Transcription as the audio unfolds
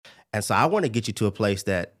And so I want to get you to a place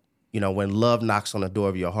that, when love knocks on the door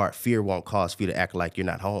of your heart, fear won't cause for you to act like you're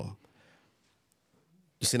not home.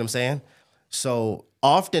 You see what I'm saying? So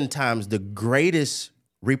oftentimes the greatest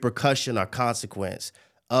repercussion or consequence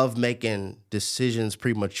of making decisions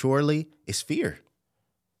prematurely is fear.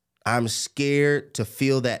 I'm scared to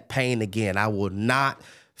feel that pain again. I will not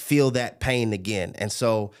feel that pain again. And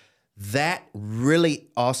so that really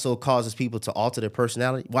also causes people to alter their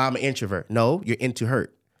personality. Well, I'm an introvert. No, you're into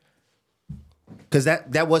hurt. Because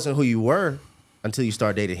that wasn't who you were until you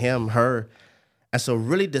start dating him, her. And so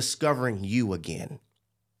really discovering you again.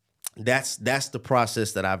 That's the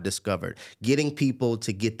process that I've discovered. Getting people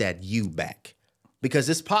to get that you back. Because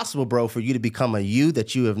it's possible, bro, for you to become a you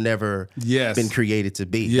that you have never been created to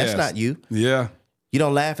be. Yes. That's not you. Yeah. You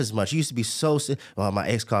don't laugh as much. You used to be so, well, my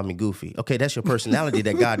ex called me goofy. Okay, that's your personality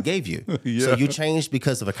that God gave you. Yeah. So you changed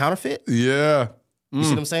because of a counterfeit? Yeah. You see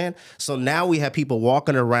what I'm saying? So now we have people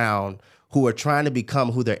walking around who are trying to become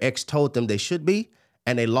who their ex told them they should be,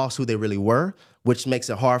 and they lost who they really were, which makes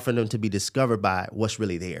it hard for them to be discovered by what's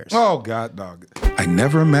really theirs. Oh, God, dog. I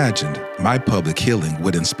never imagined my public healing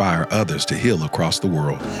would inspire others to heal across the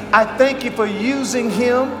world. I thank you for using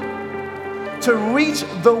him to reach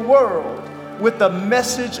the world with a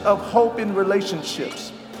message of hope in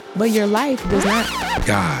relationships. But your life does not.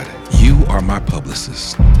 God, you are my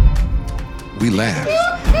publicist. We laughed.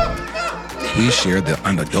 We shared the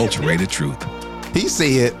unadulterated truth. He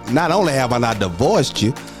said, not only have I not divorced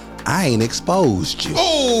you, I ain't exposed you.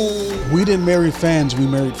 Oh! We didn't marry fans, we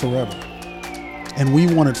married forever. And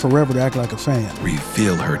we wanted forever to act like a fan.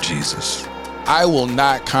 Reveal her, Jesus. I will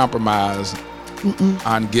not compromise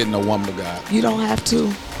on getting a woman of God. You don't have to.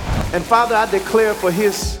 And Father, I declare for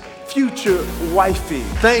his future wifey,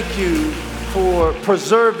 thank you for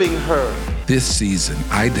preserving her. This season,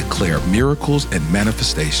 I declare miracles and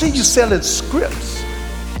manifestations. See you selling scripts.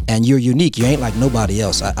 And you're unique. You ain't like nobody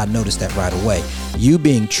else. I noticed that right away. You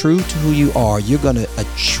being true to who you are, you're going to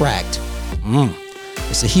attract.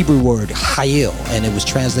 It's a Hebrew word, hayil, and it was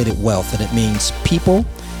translated wealth. And it means people,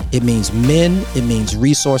 it means men, it means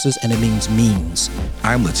resources, and it means means.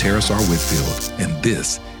 I'm Lateris R. Whitfield, and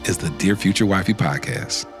this is the Dear Future Wifey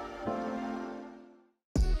Podcast.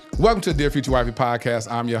 Welcome to the Dear Future Wifey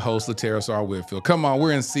Podcast. I'm your host, Lateris R. Whitfield. Come on,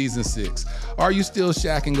 we're in season 6. Are you still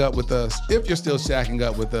shacking up with us? If you're still shacking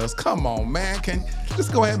up with us, come on, man.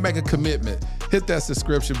 Just go ahead and make a commitment. Hit that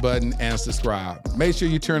subscription button and subscribe. Make sure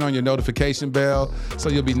you turn on your notification bell so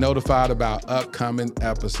you'll be notified about upcoming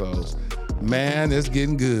episodes. Man, it's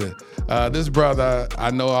getting good. This brother,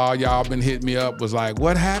 I know all y'all been hitting me up, was like,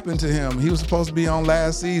 what happened to him? He was supposed to be on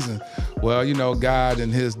last season. Well, God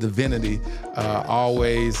and his divinity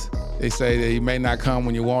always, they say that he may not come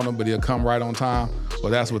when you want him, but he'll come right on time.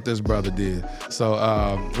 Well, that's what this brother did. So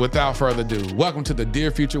without further ado, welcome to the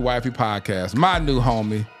Dear Future Wifey Podcast. My new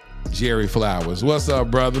homie, Jerry Flowers. What's up,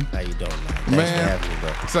 brother? How you doing, man? Thanks for having me,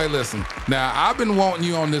 bro. Say, listen, now I've been wanting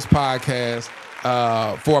you on this podcast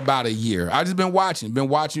for about a year. I just been watching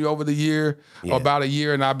you over the year, about a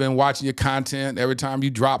year, and I've been watching your content. Every time you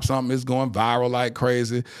drop something, it's going viral like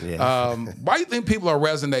crazy. Yeah. Why do you think people are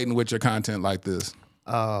resonating with your content like this?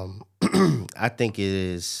 I think it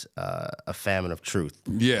is a famine of truth.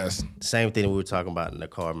 Yes. Same thing that we were talking about in the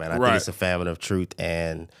car, man. I think it's a famine of truth,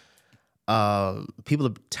 and people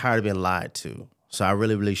are tired of being lied to. So I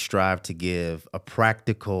really, really strive to give a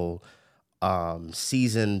practical,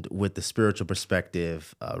 seasoned with the spiritual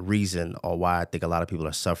perspective, reason on why I think a lot of people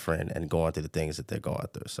are suffering and going through the things that they're going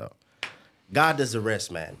through. So God does the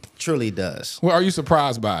rest, man. Truly does. Well, are you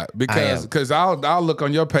surprised by it? Because I'll look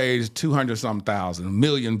on your page, 200-something thousand,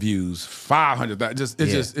 million views, 500,000.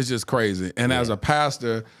 It's just crazy. And as a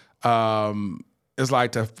pastor, it's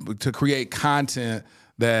like to create content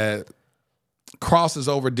that crosses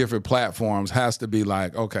over different platforms has to be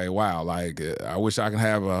like, okay, wow, like I wish I could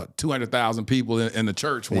have 200,000 people in the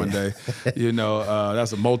church one day.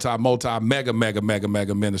 That's a mega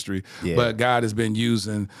ministry. Yeah. But God has been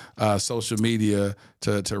using social media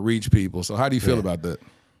to reach people. So how do you feel about that?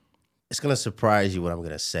 It's going to surprise you what I'm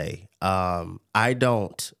going to say. I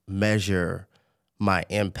don't measure my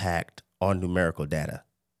impact on numerical data.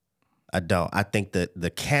 I don't. I think that the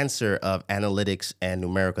cancer of analytics and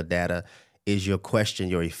numerical data is your question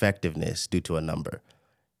your effectiveness due to a number.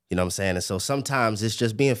 You know what I'm saying? And so sometimes it's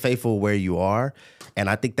just being faithful where you are. And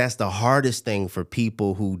I think that's the hardest thing for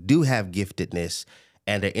people who do have giftedness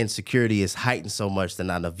and their insecurity is heightened so much that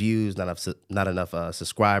not enough views, not enough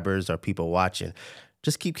subscribers or people watching.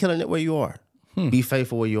 Just keep killing it where you are. Be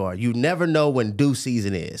faithful where you are. You never know when due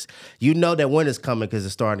season is. You know that winter's coming because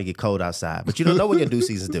it's starting to get cold outside, but you don't know when your due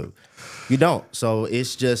season's due. You don't. So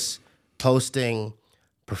it's just posting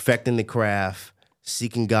perfecting the craft,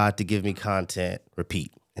 seeking God to give me content,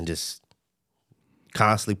 repeat, and just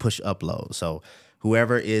constantly push upload. So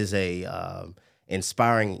whoever is a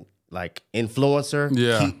inspiring like influencer,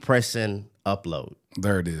 keep pressing upload.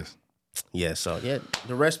 There it is. Yeah, so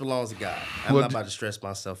the rest belongs to God. I'm not about to stress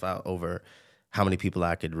myself out over how many people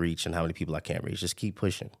I could reach and how many people I can't reach. Just keep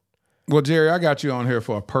pushing. Well, Jerry, I got you on here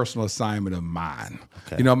for a personal assignment of mine.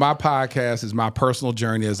 Okay. You know, my podcast is my personal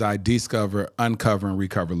journey as I discover, uncover, and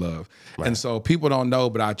recover love. Right. And so people don't know,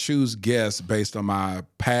 but I choose guests based on my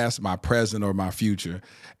past, my present, or my future.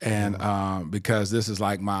 And because this is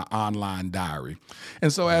like my online diary.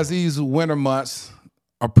 And so as these winter months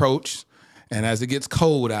approach, and as it gets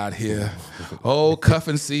cold out here,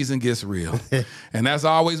 cuffing season gets real. And that's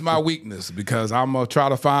always my weakness because I'm going to try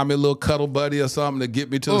to find me a little cuddle buddy or something to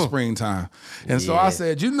get me to the springtime. And so I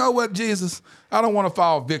said, you know what, Jesus? I don't want to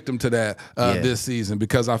fall victim to that this season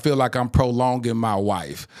because I feel like I'm prolonging my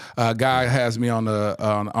wife. Guy has me on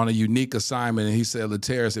a unique assignment, and he said,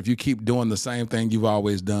 Laterris, if you keep doing the same thing you've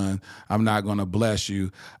always done, I'm not going to bless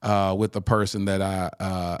you with the person that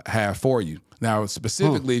I have for you. Now,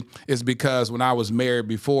 specifically, it's because when I was married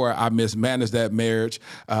before, I mismanaged that marriage.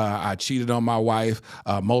 I cheated on my wife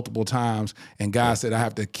multiple times, and God said I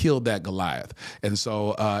have to kill that Goliath. And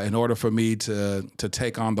so in order for me to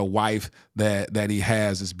take on the wife that he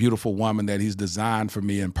has, this beautiful woman that he's designed for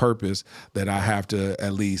me and purpose, that I have to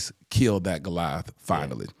at least kill that Goliath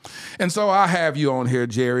finally. And so I have you on here,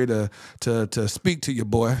 Jerry, to speak to your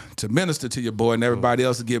boy, to minister to your boy, and everybody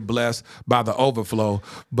else to get blessed by the overflow.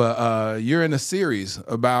 But you're in a series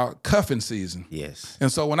about cuffing season. Yes.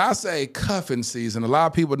 And so when I say cuffing season, a lot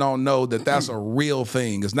of people don't know that that's a real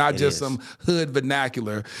thing. It's not just some hood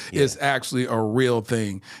vernacular. Yeah. It's actually a real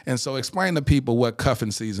thing. And so explain to people what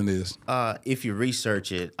cuffing season is. If you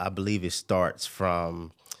research it, I believe it starts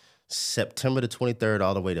from September the 23rd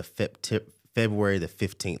all the way to February the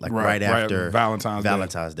 15th, like right after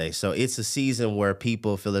Valentine's Day. So it's a season where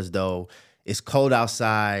people feel as though it's cold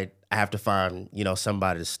outside. I have to find,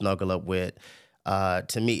 somebody to snuggle up with.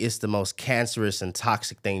 To me, it's the most cancerous and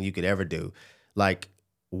toxic thing you could ever do. Like,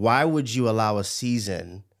 why would you allow a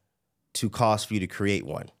season to cause for you to create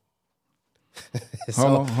one?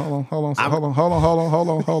 Hold on.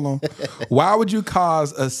 Why would you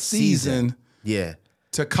cause a season? Yeah.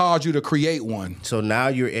 To cause you to create one. So now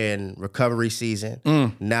you're in recovery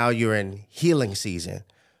season. Now you're in healing season.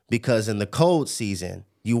 Because in the cold season,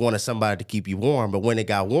 you wanted somebody to keep you warm. But when it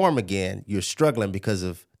got warm again, you're struggling because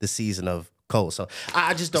of the season of cold. So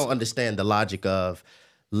I just don't understand the logic of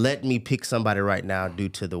let me pick somebody right now due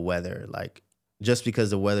to the weather. Like, just because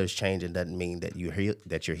the weather is changing doesn't mean that you're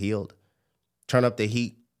healed. Turn up the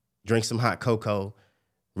heat, drink some hot cocoa,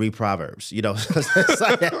 read Proverbs.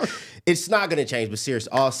 It's not going to change. But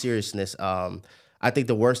all seriousness, I think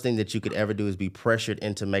the worst thing that you could ever do is be pressured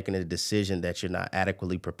into making a decision that you're not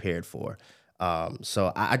adequately prepared for.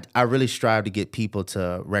 So I really strive to get people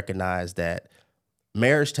to recognize that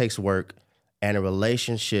marriage takes work, and a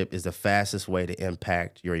relationship is the fastest way to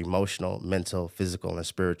impact your emotional, mental, physical, and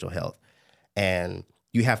spiritual health. And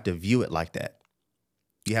you have to view it like that.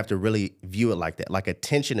 You have to really view it like that. Like,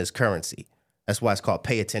 attention is currency. That's why it's called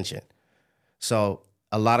pay attention. So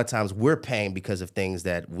a lot of times we're paying because of things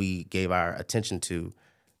that we gave our attention to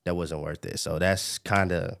that wasn't worth it. So that's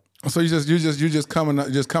kind of. So you just coming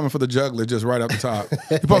for the juggler, just right up the top.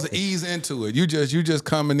 You're supposed to ease into it. You just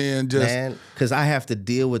coming in, man. Because I have to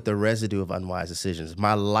deal with the residue of unwise decisions.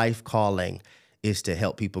 My life calling is to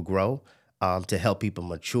help people grow, to help people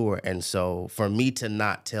mature, and so for me to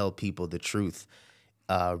not tell people the truth,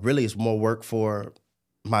 really is more work for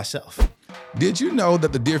myself. Did you know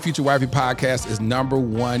that the Dear Future Wifey podcast is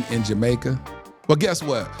 #1 in Jamaica? Well, guess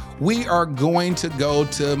what? We are going to go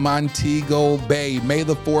to Montego Bay, May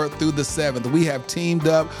the 4th through the 7th. We have teamed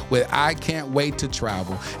up with I Can't Wait to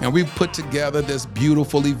Travel, and we've put together this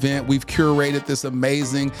beautiful event. We've curated this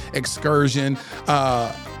amazing excursion.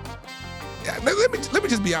 Let me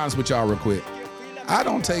just be honest with y'all real quick. I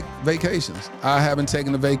don't take vacations. I haven't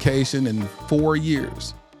taken a vacation in 4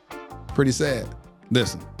 years. Pretty sad.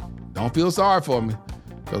 Listen, don't feel sorry for me,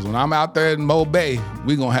 because when I'm out there in Mo Bay,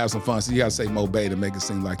 we're going to have some fun. So you got to say Mo Bay to make it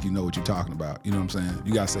seem like you know what you're talking about. You know what I'm saying?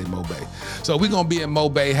 You got to say Mo Bay. So we're going to be in Mo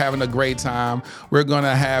Bay having a great time. We're going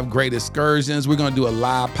to have great excursions. We're going to do a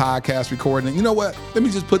live podcast recording. You know what? Let me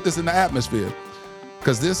just put this in the atmosphere,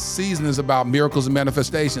 because this season is about miracles and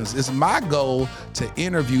manifestations. It's my goal to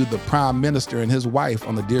interview the Prime Minister and his wife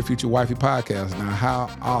on the Dear Future Wifey podcast. Now, how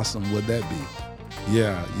awesome would that be?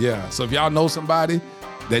 Yeah. So if y'all know somebody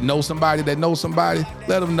that know somebody,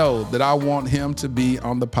 let them know that I want him to be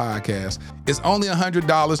on the podcast. It's only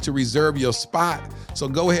 $100 to reserve your spot. So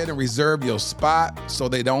go ahead and reserve your spot so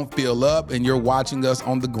they don't fill up and you're watching us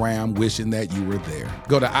on the gram wishing that you were there.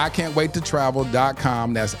 Go to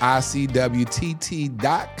ICan'tWaitToTravel.com. That's ICWTT.com.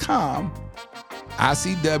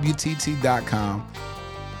 ICWTT.com.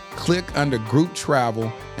 Click under Group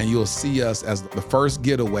Travel and you'll see us as the first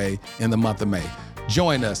getaway in the month of May.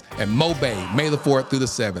 Join us at Mobay, May the 4th through the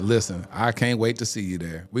 7th. Listen, I can't wait to see you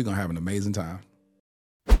there. We're going to have an amazing time.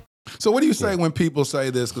 So what do you say when people say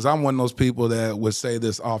this? Because I'm one of those people that would say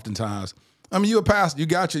this oftentimes. I mean, you a pastor. You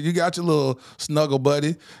got your little snuggle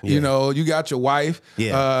buddy. Yeah. You know, you got your wife.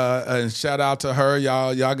 Yeah. And shout out to her.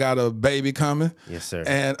 Y'all got a baby coming. Yes, sir.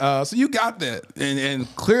 And so you got that. And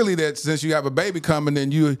clearly that since you have a baby coming,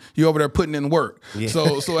 then you over there putting in work. Yeah.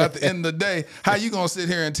 So at the end of the day, how you gonna sit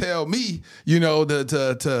here and tell me, you know,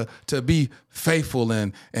 to be faithful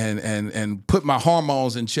and put my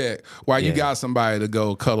hormones in check while you got somebody to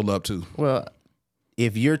go cuddle up to? Well,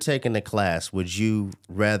 if you're taking the class, would you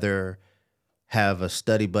rather have a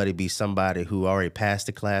study buddy be somebody who already passed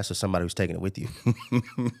the class or somebody who's taking it with you?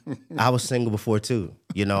 I was single before too.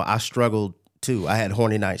 You know, I struggled too. I had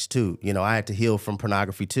horny nights too. You know, I had to heal from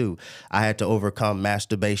pornography too. I had to overcome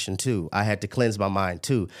masturbation too. I had to cleanse my mind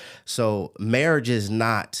too. So marriage is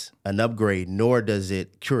not an upgrade, nor does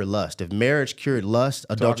it cure lust. If marriage cured lust,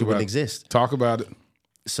 adultery wouldn't exist. Talk about it.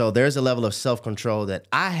 So there's a level of self-control that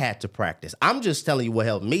I had to practice. I'm just telling you what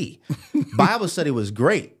helped me. Bible study was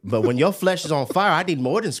great, but when your flesh is on fire, I need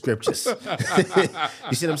more than scriptures. You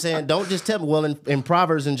see what I'm saying? Don't just tell me, well, in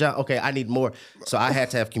Proverbs and John, okay, I need more. So I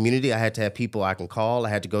had to have community. I had to have people I can call. I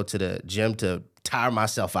had to go to the gym to tire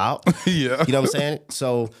myself out. Yeah. You know what I'm saying?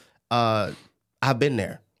 So I've been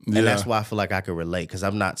there. And Yeah. that's why I feel like I could relate, because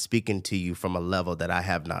I'm not speaking to you from a level that I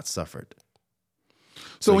have not suffered.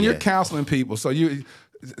 So when yeah. you're counseling people, so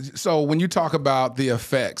when you talk about the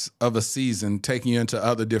effects of a season, taking you into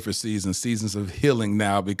other different seasons of healing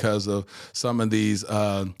now because of some of these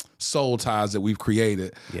soul ties that we've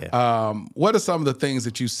created, what are some of the things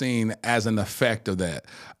that you've seen as an effect of that?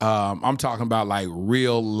 I'm talking about like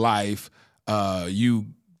real life, you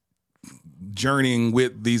journeying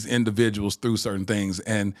with these individuals through certain things,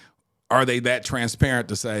 and are they that transparent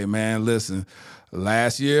to say, man, listen,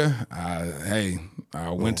 last year, I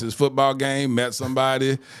went to this football game, met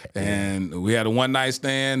somebody, and we had a one-night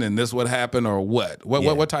stand, and this what happened, or what?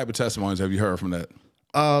 What type of testimonies have you heard from that?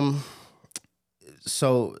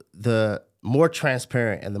 So the more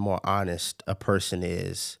transparent and the more honest a person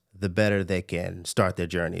is, the better they can start their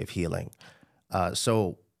journey of healing.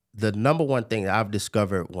 So the number one thing that I've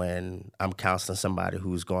discovered when I'm counseling somebody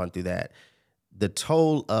who's gone through that, the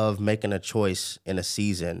toll of making a choice in a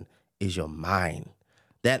season is your mind.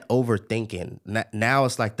 That overthinking. Now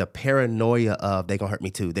it's like the paranoia of they're going to hurt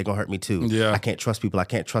me too. They're going to hurt me too. Yeah. I can't trust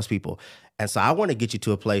people. And so I want to get you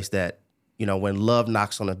to a place that, you know, when love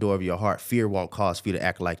knocks on the door of your heart, fear won't cause for you to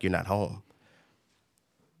act like you're not home.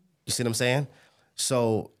 You see what I'm saying?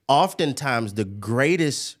 So oftentimes the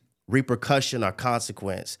greatest repercussion or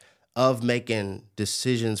consequence of making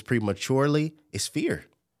decisions prematurely is fear.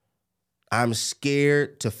 I'm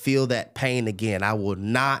scared to feel that pain again. I will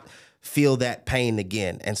not feel that pain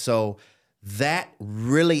again. And so that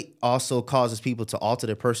really also causes people to alter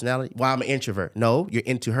their personality. Well, I'm an introvert. No, you're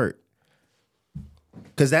into hurt.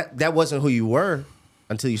 Because that wasn't who you were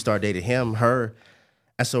until you start dating him, her.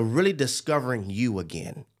 And so really discovering you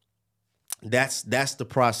again. That's the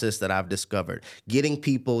process that I've discovered. Getting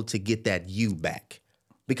people to get that you back.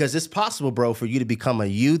 Because it's possible, bro, for you to become a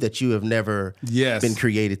you that you have never been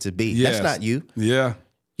created to be. Yes. That's not you. Yeah.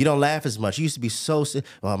 You don't laugh as much. You used to be so,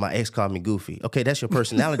 well, my ex called me goofy. Okay, that's your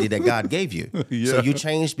personality that God gave you. Yeah. So you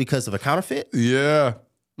changed because of a counterfeit? Yeah.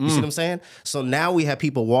 You see what I'm saying? So now we have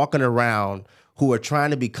people walking around who are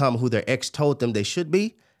trying to become who their ex told them they should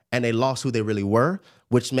be, and they lost who they really were,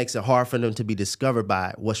 which makes it hard for them to be discovered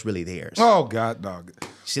by what's really theirs. Oh, God, dog.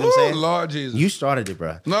 See what I'm saying? Lord Jesus. You started it,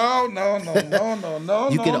 bro. No.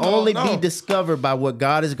 You can only be discovered by what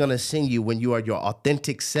God is going to send you when you are your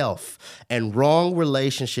authentic self. And wrong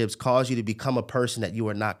relationships cause you to become a person that you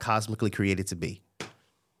are not cosmically created to be.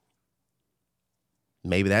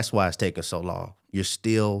 Maybe that's why it's taking so long. You're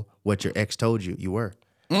still what your ex told you you were.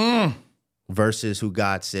 Versus who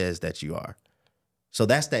God says that you are. So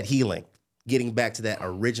that's that healing. Getting back to that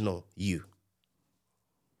original you.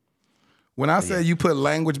 When I say you put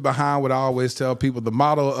language behind what I always tell people, the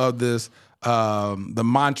motto of this the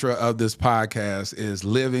mantra of this podcast is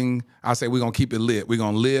living. I say we're going to keep it lit. We're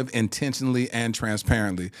going to live intentionally and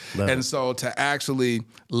transparently. And so to actually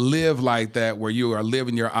live like that, where you are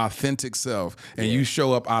living your authentic self and you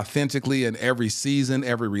show up authentically in every season,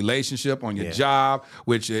 every relationship, on your job,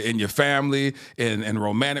 in your family, in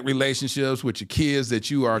romantic relationships, with your kids, that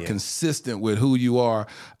you are consistent with who you are,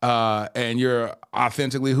 and you're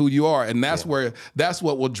authentically who you are. And that's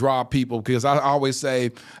what will draw people, because I always say,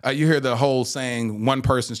 you hear the whole saying, one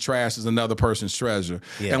person's trash is another person's treasure.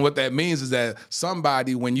 And what that means is that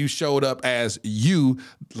somebody, when you showed up as you,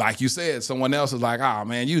 like you said, someone else is like, oh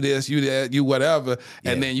man, you this, you that, you whatever.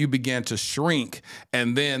 And then you begin to shrink.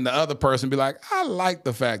 And then the other person be like, I like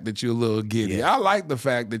the fact that you're a little giddy. I like the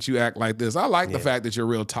fact that you act like this. I like the fact that you're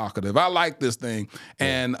real talkative. I like this thing.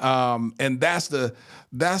 And that's the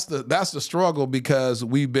struggle, because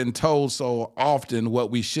we've been told so often what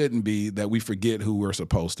we shouldn't be that we forget who we're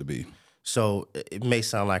supposed to be. So it may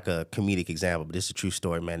sound like a comedic example, but it's a true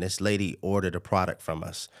story, man. This lady ordered a product from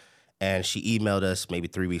us, and she emailed us maybe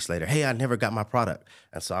 3 weeks later, hey, I never got my product.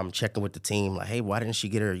 And so I'm checking with the team, like, hey, why didn't she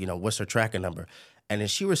get her, what's her tracking number? And then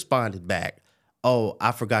she responded back, oh,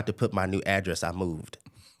 I forgot to put my new address. I moved.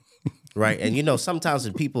 Right. And, sometimes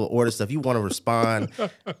when people order stuff, you want to respond,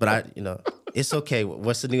 but it's okay.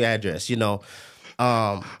 What's the new address?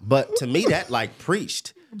 But to me, that like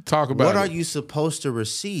preached. Talk about what are you supposed to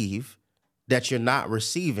receive that you're not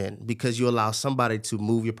receiving because you allow somebody to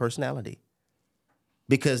move your personality?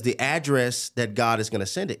 Because the address that God is going to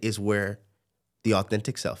send it is where the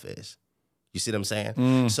authentic self is. You see what I'm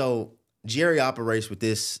saying? So Jerry operates with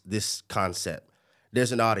this concept.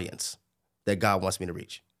 There's an audience that God wants me to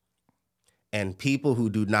reach. And people who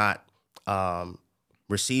do not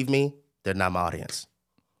receive me, they're not my audience.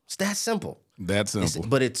 It's that simple. That's simple.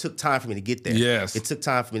 But it took time for me to get there. Yes. It took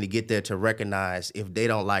time for me to get there to recognize if they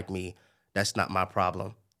don't like me, that's not my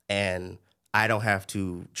problem. And I don't have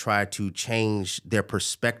to try to change their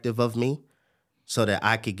perspective of me so that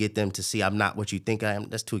I could get them to see I'm not what you think I am.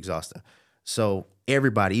 That's too exhausting. So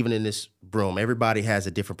everybody, even in this room, everybody has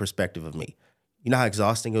a different perspective of me. You know how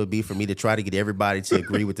exhausting it would be for me to try to get everybody to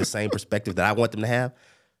agree with the same perspective that I want them to have?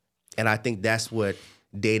 And I think that's what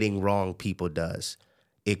dating wrong people does.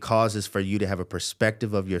 It causes for you to have a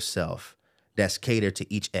perspective of yourself that's catered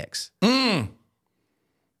to each ex. They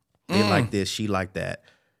like this, she like that.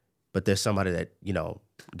 But there's somebody that,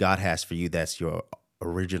 God has for you that's your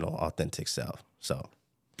original, authentic self. So,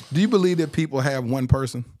 do you believe that people have one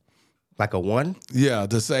person? Like a one? Yeah,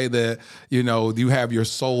 to say that, you have your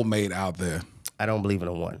soulmate out there. I don't believe in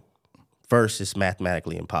a one. First, it's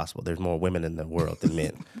mathematically impossible. There's more women in the world than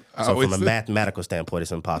men. So from a mathematical standpoint,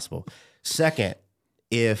 it's impossible. Second,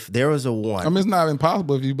 if there was a one... I mean, it's not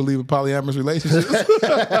impossible if you believe in polyamorous relationships.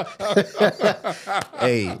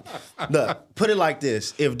 Hey, look, put it like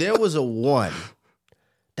this. If there was a one,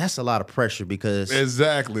 that's a lot of pressure because...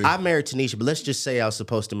 Exactly. I married Tanisha, but let's just say I was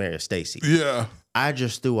supposed to marry Stacy. Yeah. I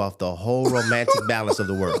just threw off the whole romantic balance of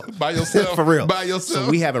the world. By yourself. For real. By yourself.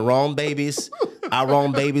 So we having wrong babies. Our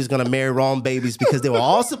wrong babies gonna marry wrong babies because they were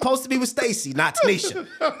all supposed to be with Stacy, not Tanisha.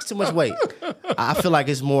 It's too much weight. I feel like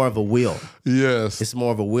it's more of a will. Yes. It's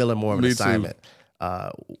more of a will and more of an assignment.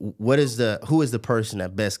 Who is the person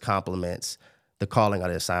that best complements the calling or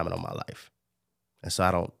the assignment on my life? And so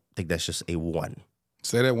I don't think that's just a one.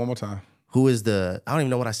 Say that one more time. Who is I don't even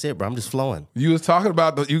know what I said, bro. I'm just flowing. You was talking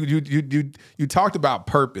about you talked about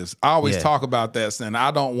purpose. I always talk about that, saying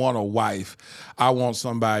I don't want a wife. I want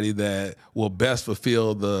somebody that will best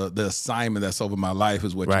fulfill the assignment that's over my life,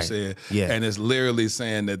 is what you said. Yeah. And it's literally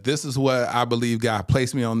saying that this is what I believe God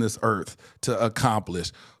placed me on this earth to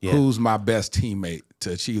accomplish. Yeah. Who's my best teammate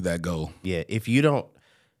to achieve that goal? Yeah. If you don't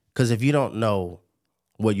know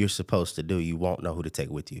what you're supposed to do, you won't know who to take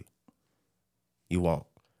with you. You won't.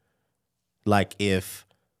 Like if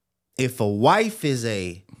a wife is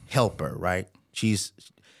a helper, right?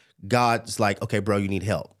 God's like, okay, bro, you need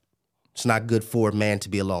help. It's not good for a man to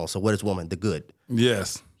be alone. So what is woman? The good.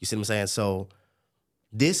 Yes. You see what I'm saying? So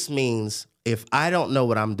this means if I don't know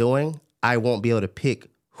what I'm doing, I won't be able to pick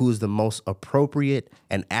who's the most appropriate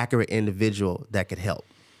and accurate individual that could help.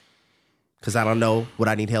 Because I don't know what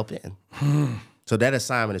I need help in. So that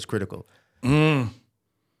assignment is critical.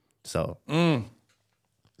 So.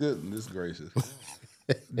 Goodness gracious.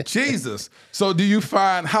 Jesus. So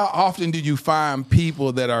how often do you find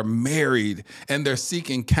people that are married and they're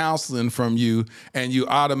seeking counseling from you and you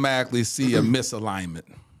automatically see a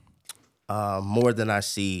misalignment? More than I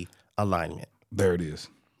see alignment. There it is.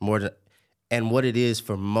 And what it is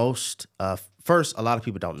for most, first, a lot of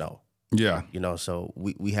people don't know. Yeah. So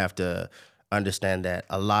we have to understand that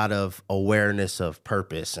a lot of awareness of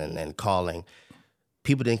purpose and calling,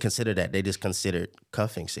 people didn't consider that. They just considered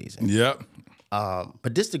cuffing season. Yep.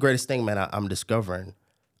 But this is the greatest thing, man, I'm discovering.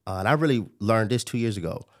 And I really learned this 2 years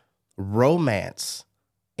ago. Romance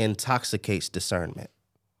intoxicates discernment.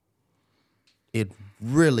 It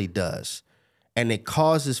really does. And it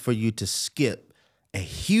causes for you to skip a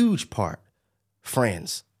huge part,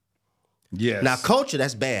 friends. Yes. Now, culture,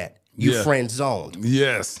 that's bad. You friend zoned.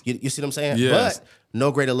 Yes. You see what I'm saying? Yes. But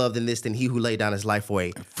no greater love than this than he who laid down his life for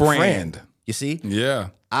a Friend. You see? Yeah.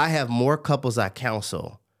 I have more couples I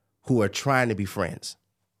counsel who are trying to be friends.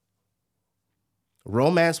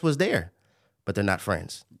 Romance was there, but they're not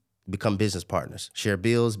friends. Become business partners. Share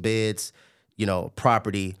bills, beds,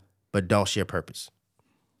 property, but don't share purpose.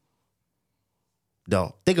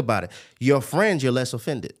 Don't. Think about it. Your friends, you're less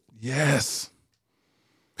offended. Yes.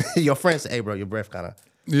 Your friends say, hey, bro, your breath kind of.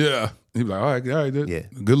 Yeah. He's like, all right, Yeah.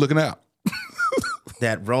 Good looking out.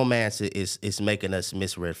 That romance is making us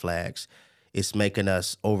miss red flags. It's making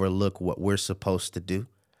us overlook what we're supposed to do.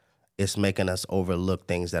 It's making us overlook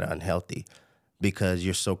things that are unhealthy because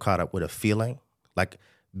you're so caught up with a feeling. Like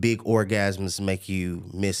big orgasms make you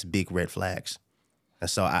miss big red flags. And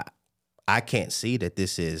so I can't see that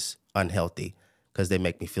this is unhealthy because they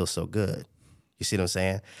make me feel so good. You see what I'm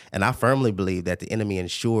saying? And I firmly believe that the enemy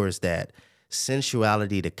ensures that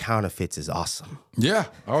sensuality to counterfeits is awesome. Yeah.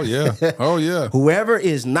 Oh, yeah. Oh, yeah. Whoever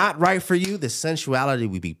is not right for you, the sensuality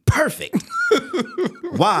will be perfect.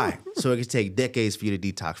 Why? So it can take decades for you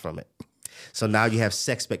to detox from it. So now you have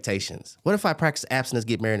sex expectations. What if I practice abstinence,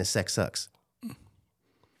 get married, and sex sucks?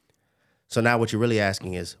 So now what you're really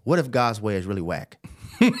asking is, what if God's way is really whack?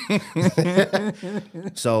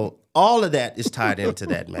 So all of that is tied into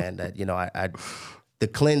that, man. That, the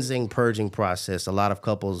cleansing, purging process, a lot of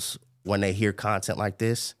couples, when they hear content like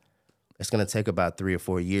this, it's going to take about 3 or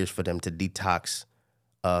 4 years for them to detox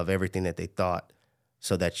of everything that they thought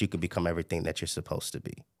so that you can become everything that you're supposed to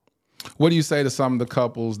be. What do you say to some of the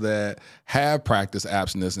couples that have practiced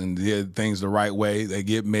abstinence and did things the right way? They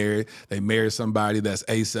get married. They marry somebody that's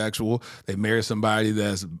asexual. They marry somebody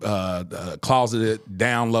that's closeted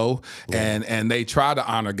down low. Yeah. And they try to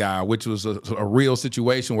honor God, which was a real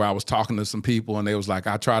situation where I was talking to some people and they was like,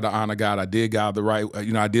 I tried to honor God. I did God the right,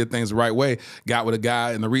 I did things the right way. Got with a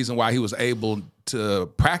guy. And the reason why he was able to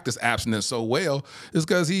practice abstinence so well is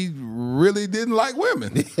because he really didn't like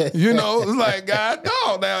women. It's like, God,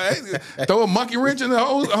 no, now hey, throw a monkey wrench in the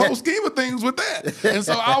whole scheme of things with that. And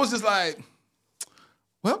so I was just like,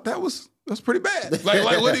 well, that's pretty bad.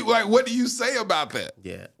 What do you say about that?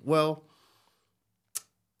 Yeah. Well,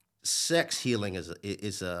 sex healing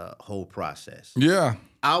is a whole process. Yeah.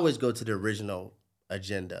 I always go to the original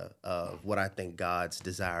agenda of what I think God's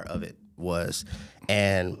desire of it was.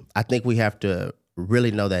 And I think we have to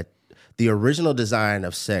really know that the original design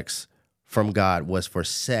of sex from God was for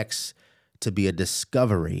sex to be a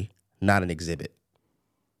discovery, not an exhibit.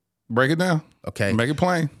 Break it down. Okay. Make it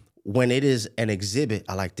plain. When it is an exhibit,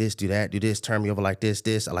 I like this, do that, do this, turn me over like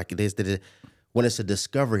this, I like this. When it's a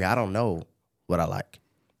discovery, I don't know what I like.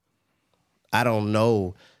 I don't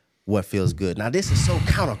know what feels good. Now, this is so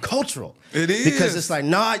countercultural. It is. Because it's like,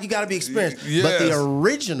 nah, you got to be experienced. Yes. But the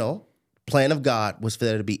original plan of God was for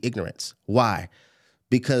there to be ignorance. Why?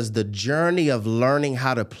 Because the journey of learning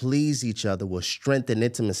how to please each other will strengthen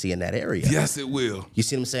intimacy in that area. Yes, it will. You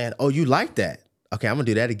see what I'm saying? Oh, you like that? Okay, I'm going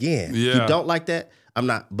to do that again. Yeah. You don't like that? I'm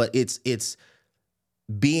not. But it's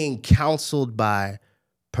being counseled by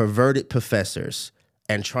perverted professors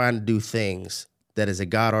and trying to do things that is a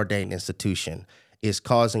God-ordained institution is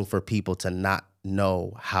causing for people to not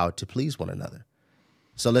know how to please one another.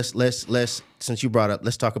 So let's since you brought up,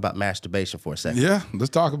 let's talk about masturbation for a second. Yeah, let's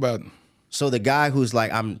talk about it. So the guy who's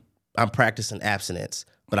like, I'm practicing abstinence,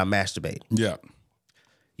 but I masturbate. Yeah.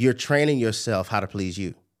 You're training yourself how to please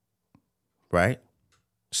you, right?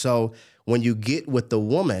 So when you get with the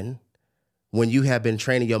woman, when you have been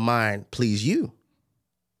training your mind, please you.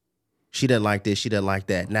 She doesn't like this, she doesn't like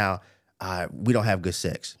that. Now, we don't have good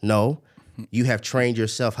sex. No, you have trained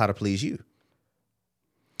yourself how to please you.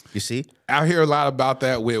 You see? I hear a lot about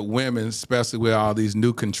that with women, especially with all these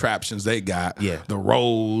new contraptions they got. Yeah. The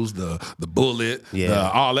rose, the bullet,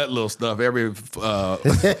 all that little stuff.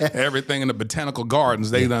 Everything in the botanical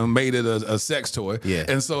gardens, they done made it a sex toy. Yeah.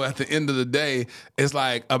 And so at the end of the day, it's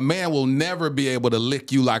like a man will never be able to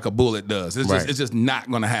lick you like a bullet does. It's just not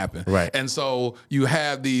going to happen. Right. And so you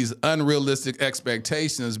have these unrealistic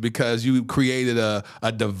expectations because you created a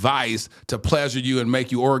device to pleasure you and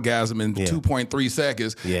make you orgasm in 2.3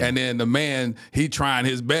 seconds. Yeah. And then the man man, he trying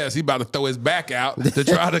his best. He about to throw his back out to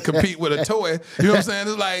try to compete with a toy. You know what I'm saying?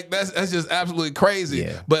 It's like that's just absolutely crazy.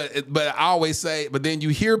 Yeah. But I always say, but then you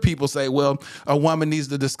hear people say, well, a woman needs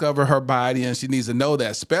to discover her body and she needs to know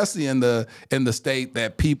that, especially in the state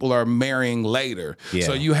that people are marrying later. Yeah.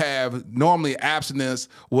 So you have normally abstinence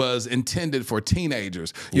was intended for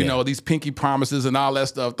teenagers. You know, these pinky promises and all that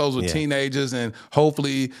stuff. Those were teenagers, and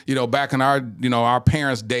hopefully, back in our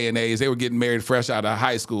parents' day and age, they were getting married fresh out of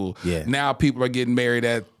high school. Yeah. Now people are getting married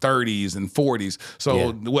at 30s and 40s.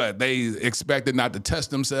 So what, they expected not to touch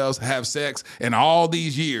themselves, have sex, in all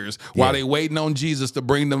these years while they waiting on Jesus to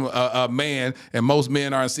bring them a man, and most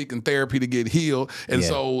men aren't seeking therapy to get healed. And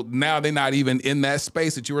so now they're not even in that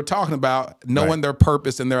space that you were talking about, knowing their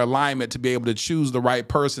purpose and their alignment to be able to choose the right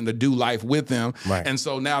person to do life with them. Right. And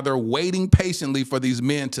so now they're waiting patiently for these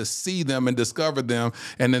men to see them and discover them.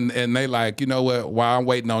 And then they like, you know what, while I'm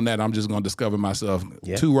waiting on that, I'm just going to discover myself.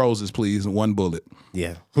 2 roses, please, and 1 bullet.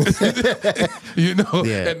 Yeah. And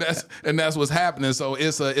that's what's happening. So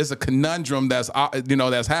it's a conundrum that's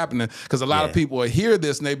happening, because a lot of people will hear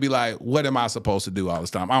this and they be like, what am I supposed to do all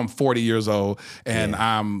this time? I'm 40 years old and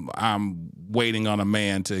I'm waiting on a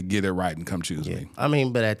man to get it right and come choose me. I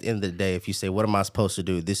mean, but at the end of the day, if you say, what am I supposed to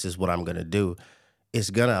do? This is what I'm going to do. It's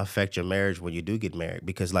going to affect your marriage when you do get married,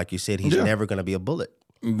 because like you said, he's never going to be a bullet.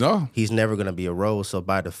 No. He's never going to be a rose. So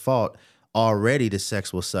by default, already the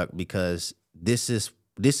sex will suck, because this is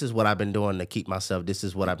what I've been doing to keep myself. This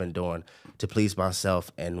is what I've been doing to please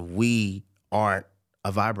myself. And we aren't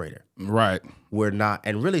a vibrator. Right. We're not.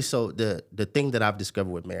 And really, so the thing that I've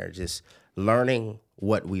discovered with marriage is learning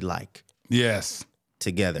what we like. Yes.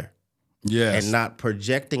 Together. Yes. And not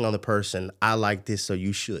projecting on the person, I like this, so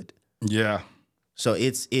you should. Yeah. So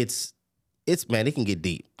it's man, it can get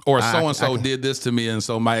deep. Or so-and-so did this to me, and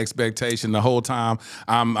so my expectation the whole time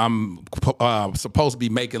I'm supposed to be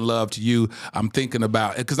making love to you, I'm thinking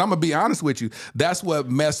about it. Because I'm going to be honest with you, that's what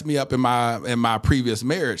messed me up in my previous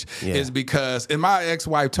marriage, is because, and my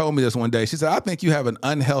ex-wife told me this one day, she said, I think you have an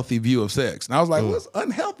unhealthy view of sex. And I was like, what's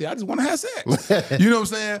unhealthy? I just want to have sex. You know what I'm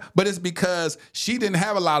saying? But it's because she didn't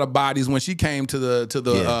have a lot of bodies when she came to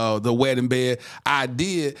the wedding bed. I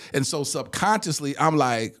did. And so subconsciously, I'm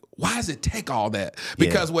like, why does it take all that?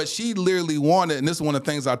 Because what she literally wanted, and this is one of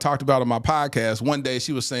the things I talked about on my podcast, one day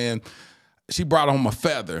she was saying, she brought home a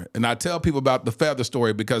feather. And I tell people about the feather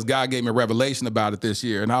story because God gave me a revelation about it this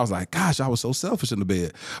year. And I was like, gosh, I was so selfish in the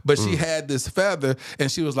bed. But she had this feather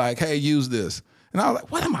and she was like, hey, use this. And I was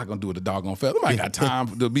like, what am I going to do with a doggone feather? I ain't got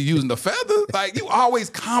time to be using the feather. Like, you always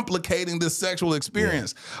complicating this sexual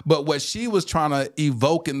experience. But what she was trying to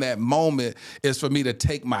evoke in that moment is for me to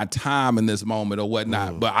take my time in this moment or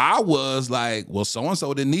whatnot. But I was like, well,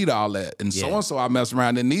 so-and-so didn't need all that. And so-and-so I messed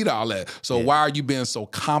around didn't need all that. So why are you being so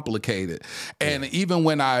complicated? And even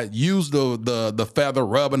when I used the feather,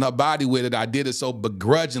 rubbing her body with it, I did it so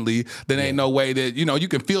begrudgingly that ain't no way that, you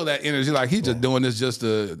can feel that energy. Like, he's just doing this just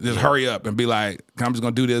to hurry up and be like, I'm just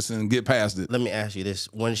going to do this and get past it. Let me ask you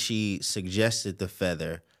this. When she suggested the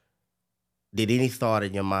feather, did any thought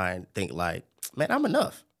in your mind think like, man, I'm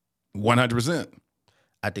enough? 100%.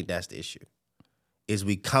 I think that's the issue. Is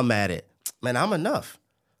we come at it, man, I'm enough.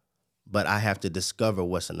 But I have to discover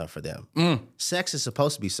what's enough for them. Sex is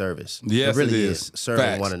supposed to be service. Yes, it really it is serving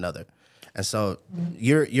Facts. one another. And so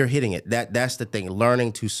you're hitting it. That's the thing,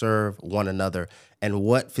 learning to serve one another. And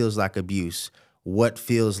what feels like abuse, what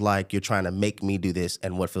feels like you're trying to make me do this,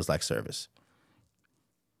 and what feels like service.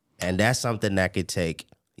 And that's something that could take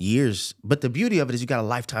years. But the beauty of it is you got a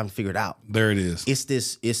lifetime to figure it out. There it is.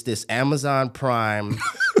 It's this Amazon Prime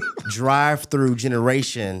drive-through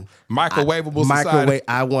generation. Microwavable society.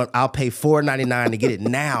 I'll pay $4.99 to get it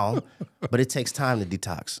now, but it takes time to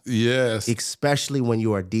detox. Yes. Especially when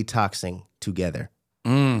you are detoxing together.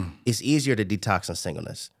 It's easier to detox in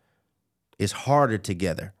singleness. It's harder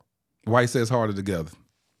together. Why you say it's harder together?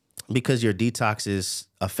 Because your detox is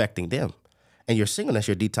affecting them. And your singleness,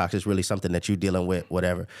 your detox is really something that you're dealing with,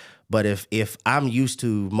 whatever. But if I'm used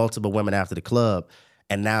to multiple women after the club,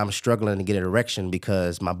 and now I'm struggling to get an erection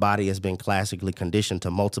because my body has been classically conditioned to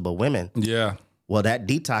multiple women, well, that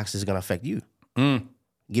detox is going to affect you.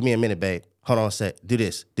 Give me a minute, babe. Hold on a sec. Do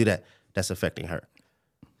this, do that. That's affecting her.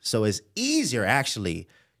 So it's easier, actually,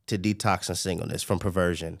 to detox in singleness from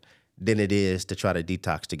perversion than it is to try to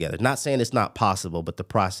detox together. Not saying it's not possible, but the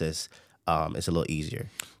process is a little easier.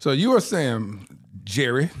 So you are saying,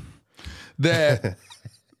 Jerry, that,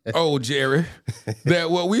 Jerry, that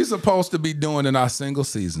what we're supposed to be doing in our single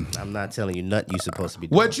season. I'm not telling you nothing you're supposed to be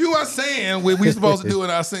doing. What you are saying what we're supposed to do in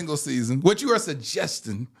our single season, what you are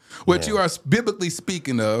suggesting, what you are biblically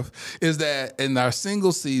speaking of, is that in our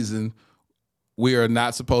single season, we are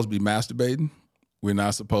not supposed to be masturbating. We're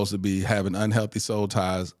not supposed to be having unhealthy soul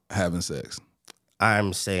ties, having sex.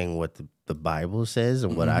 I'm saying what the Bible says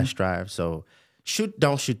and what I strive. So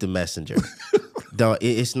don't shoot the messenger.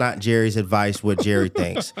 It's not Jerry's advice, what Jerry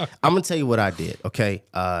thinks. I'm gonna tell you what I did, okay?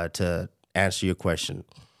 To answer your question.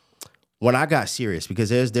 When I got serious, because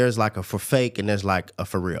there's like a for fake and there's like a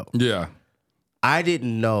for real. Yeah. I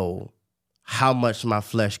didn't know how much my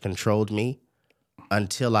flesh controlled me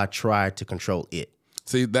until I tried to control it.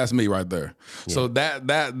 See, that's me right there. Yeah. So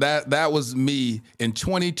that was me in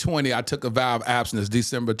 2020. I took a vow of abstinence,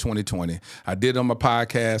 December 2020. I did it on my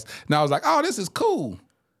podcast, and I was like, "Oh, this is cool."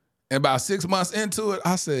 And about 6 months into it,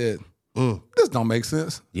 I said, "This don't make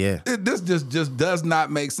sense. Yeah, this just does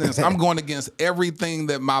not make sense. I'm going against everything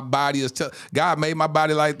that my body is telling. God made my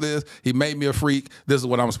body like this. He made me a freak. This is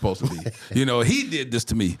what I'm supposed to be. He did this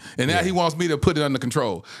to me, and now he wants me to put it under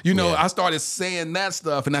control. I started saying that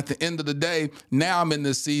stuff, and at the end of the day, now I'm in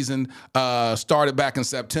this season. Started back in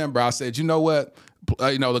September. I said, you know what?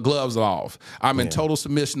 The gloves are off. I'm in total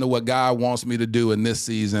submission to what God wants me to do in this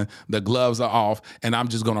season. The gloves are off, and I'm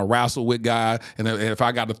just going to wrestle with God. And if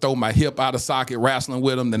I got to throw my hip out of socket wrestling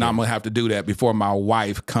with him, then I'm going to have to do that before my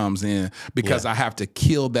wife comes in, because I have to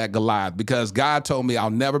kill that Goliath, because God told me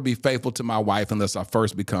I'll never be faithful to my wife unless I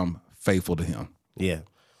first become faithful to him. Yeah.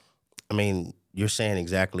 I mean, you're saying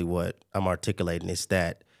exactly what I'm articulating. It's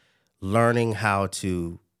that learning how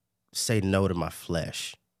to say no to my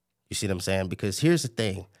flesh. You see what I'm saying? Because here's the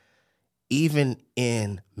thing. Even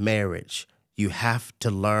in marriage, you have to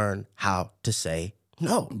learn how to say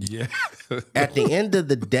no. Yeah. At the end of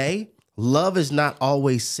the day, love is not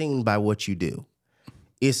always seen by what you do.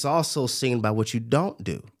 It's also seen by what you don't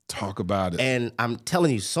do. Talk about it. And I'm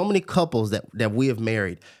telling you, so many couples that we have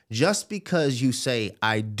married, just because you say,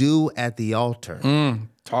 I do at the altar,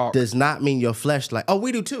 does not mean your flesh like, oh,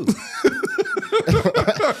 we do too.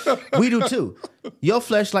 We do too. Your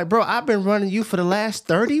flesh like, bro, I've been running you for the last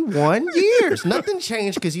 31 years. Nothing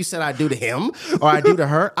changed because you said I do to him or I do to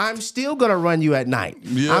her. I'm still going to run you at night.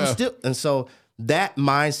 Yeah. And so that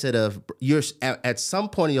mindset of you're at some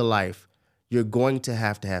point in your life, you're going to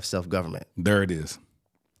have self-government. There it is.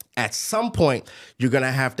 At some point, you're going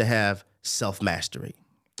to have self-mastery.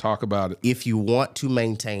 Talk about it. If you want to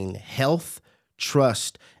maintain health,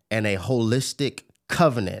 trust, and a holistic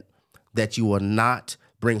covenant that you will not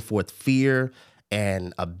bring forth fear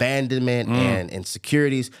and abandonment and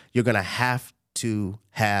insecurities, you're going to have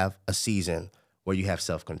a season where you have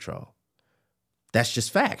self-control. That's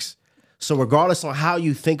just facts. So regardless on how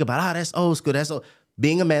you think about, that's old school,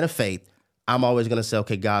 being a man of faith, I'm always going to say,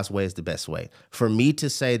 okay, God's way is the best way. For me to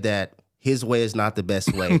say that his way is not the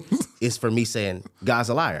best way is for me saying God's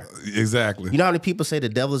a liar. Exactly. You know how many people say the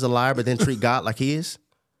devil is a liar but then treat God like he is?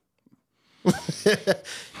 You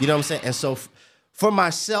know what I'm saying? And so for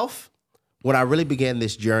myself, when I really began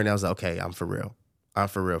this journey, I was like, okay, I'm for real.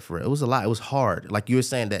 It was a lot. It was hard. Like you were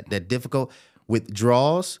saying, that difficult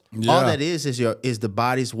withdrawals. Yeah. All that is the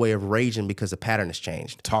body's way of raging because the pattern has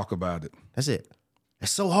changed. Talk about it. That's it.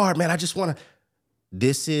 It's so hard, man. I just want to.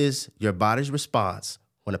 This is your body's response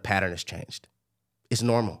when a pattern has changed. It's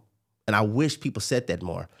normal. And I wish people said that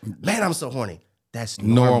more. Man, I'm so horny. That's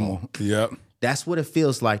normal. Yep. That's what it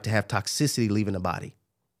feels like to have toxicity leaving the body.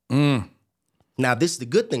 Now, this is the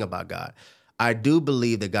good thing about God. I do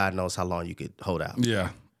believe that God knows how long you could hold out. Yeah.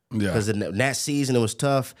 Because in that season, it was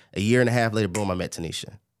tough. A year and a half later, boom, I met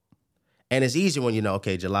Tanisha. And it's easier when you know,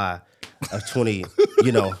 okay, July of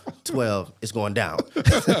 2012, it's going down.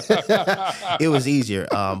 It was easier.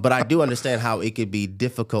 But I do understand how it could be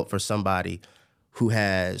difficult for somebody who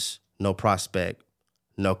has no prospect,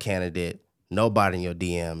 no candidate, nobody in your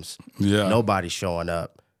DMs, nobody showing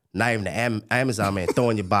up, not even the Amazon man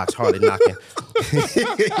throwing your box, hardly knocking. You see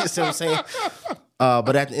what I'm saying?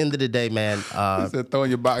 But at the end of the day, man. He said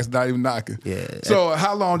throwing your box, not even knocking. Yeah. So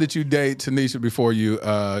how long did you date Tanisha before you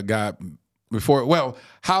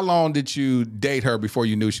how long did you date her before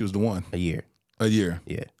you knew she was the one? A year. A year?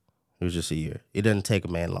 Yeah. It was just a year. It doesn't take a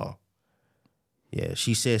man long. Yeah.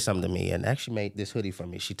 She said something to me and actually made this hoodie for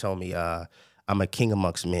me. She told me, I'm a king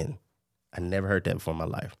amongst men. I never heard that before in my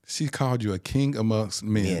life. She called you a king amongst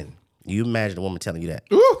men. You imagine a woman telling you that.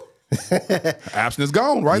 Ooh. Abstinence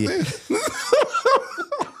gone right there.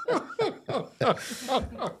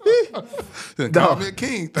 Call me a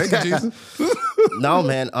king. Thank you, Jesus. No,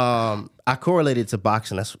 man. I correlated to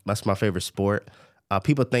boxing. That's my favorite sport.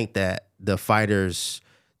 People think that the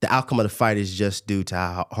outcome of the fight is just due to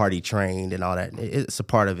how hard he trained and all that. It's a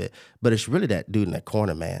part of it. But it's really that dude in that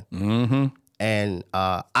corner, man. Mm-hmm. And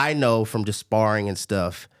I know from just sparring and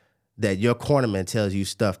stuff that your cornerman tells you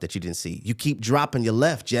stuff that you didn't see. You keep dropping your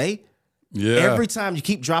left, Jay. Yeah. Every time you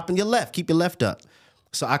keep dropping your left, keep your left up.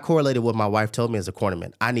 So I correlated what my wife told me as a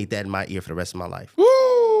cornerman. I need that in my ear for the rest of my life.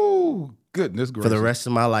 Woo! Goodness gracious. For the rest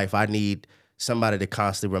of my life, I need somebody to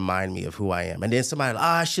constantly remind me of who I am. And then somebody,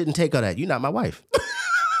 I shouldn't take all that. You're not my wife.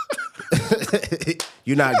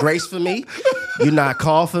 You're not grace for me. You're not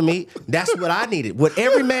call for me. That's what I needed. What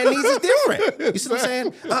every man needs is different. You see what I'm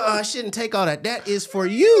saying? I shouldn't take all that. That is for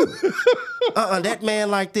you. That man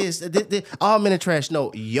like this. All men are trash.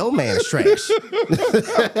 No, your man's trash.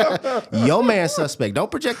 Your man's suspect. Don't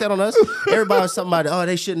project that on us. Everybody's somebody,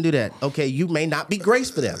 they shouldn't do that. Okay, you may not be grace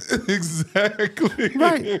for them. Exactly.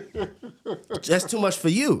 Right. That's too much for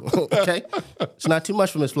you. Okay? It's not too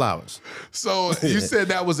much for Miss Flowers. So you said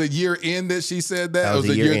that was a year in that she said that? That It was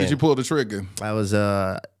was a a year year that you in. pulled the trigger? I was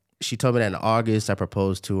she told me that in August. I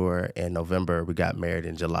proposed to her in November. We got married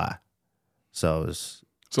in July. So it was,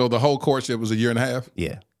 So the whole courtship was a year and a half?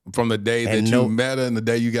 yeah. From the day that And you no- met her and the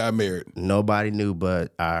day you got married? Nobody knew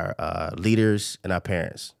but our leaders and our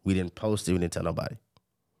parents. We didn't post it. We didn't tell nobody.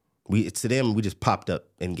 To them, we just popped up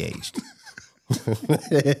engaged.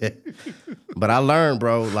 But I learned,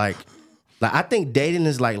 bro, like I think dating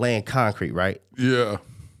is like laying concrete, right? Yeah.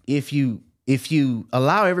 If you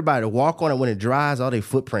allow everybody to walk on it when it dries, all their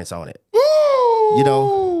footprints on it. Woo! You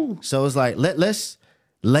know? So it's like, let's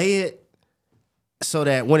lay it so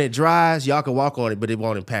that when it dries, y'all can walk on it, but it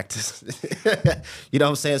won't impact us. You know what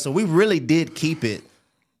I'm saying? So we really did keep it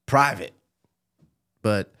private.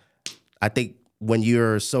 But I think when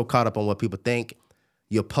you're so caught up on what people think,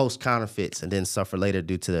 you'll post counterfeits and then suffer later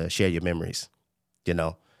due to share your memories. You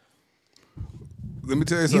know? Let me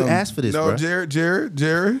tell you something. asked for this, No, bro. Jared.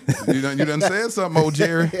 You done said something, old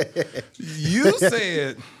Jerry. You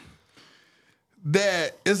said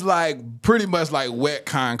that it's like pretty much like wet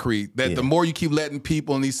concrete. That the more you keep letting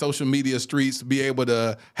people in these social media streets be able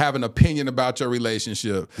to have an opinion about your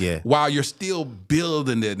relationship, while you're still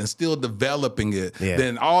building it and still developing it,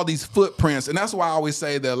 then all these footprints. And that's why I always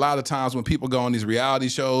say that a lot of times when people go on these reality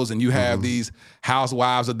shows and you have these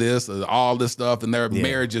housewives of this, all this stuff, and their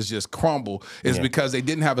marriages just crumble, is because they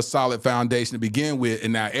didn't have a solid foundation to begin with,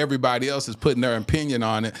 and now everybody else is putting their opinion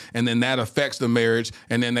on it, and then that affects the marriage,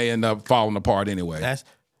 and then they end up falling apart anyway.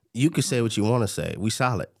 You can say what you want to say. We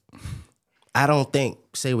solid. I don't think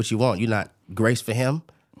say what you want. You're not grace for him.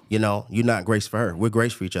 You know, you're not grace for her. We're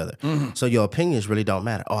grace for each other. So your opinions really don't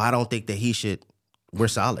matter. I don't think that he should. We're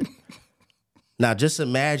solid. Now, just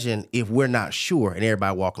imagine if we're not sure and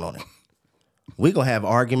everybody walking on it. We're going to have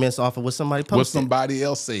arguments off of what somebody posted. What somebody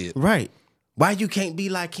else said. Right. Why you can't be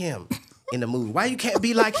like him in the movie? Why you can't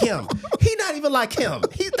be like him? He not even like him.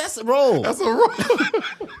 That's a role. That's a role.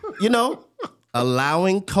 You know?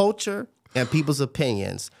 Allowing culture and people's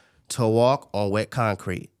opinions to walk on wet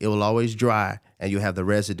concrete. It will always dry, and you'll have the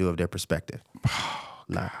residue of their perspective.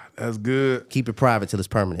 Nah. That's good. Keep it private till it's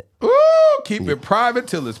permanent. Ooh, keep it private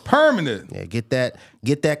till it's permanent. Yeah, get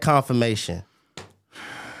that confirmation.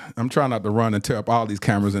 I'm trying not to run and tear up all these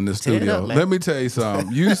cameras in this Tear it studio. up, man. Let me tell you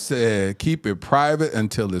something. You said keep it private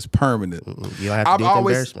until it's permanent. You don't have to deal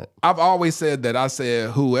with embarrassment. I've always said that. I said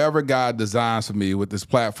whoever God designs for me with this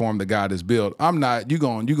platform that God has built, I'm not. You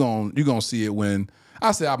gonna see it when.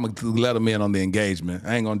 I said I'm gonna let them in on the engagement.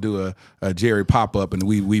 I ain't gonna do a Jerry pop up and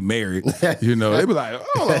we married. You know, they be like,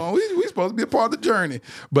 hold on, we supposed to be a part of the journey.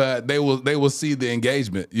 But they will see the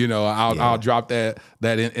engagement. You know, I'll drop that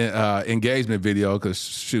engagement video because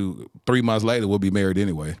shoot, 3 months later we'll be married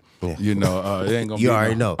anyway. Yeah. You know, it ain't gonna. You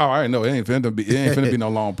already know. Oh, I already know. It ain't finna be no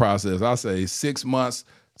long process. I say 6 months.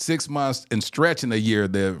 6 months and stretching a year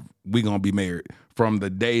that we gonna be married from the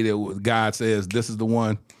day that God says this is the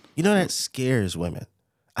one. You know, that scares women.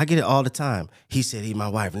 I get it all the time. He said he my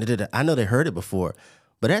wife. I know they heard it before,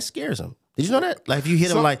 but that scares them. Did you know that? Like if you hit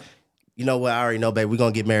them like, you know what, I already know, babe, we're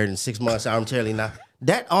going to get married in 6 months. I'm telling you now.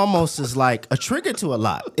 That almost is like a trigger to a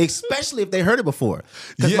lot, especially if they heard it before.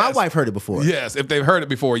 Because my wife heard it before. Yes, if they've heard it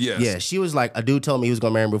before, yes. Yeah, she was like, a dude told me he was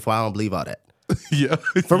going to marry me before. I don't believe all that. Yeah.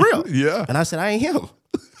 For real. Yeah. And I said, I ain't him.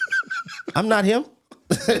 I'm not him.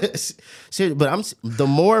 Seriously, but the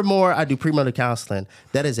more and more I do premarital counseling,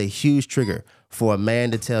 that is a huge trigger for a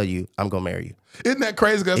man to tell you, I'm going to marry you. Isn't that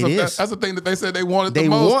crazy? That's the thing that they said they wanted the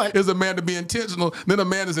most is a man to be intentional. Then a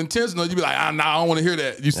man is intentional. You be like, nah, I don't want to hear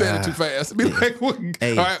that. You said it too fast. Be like, all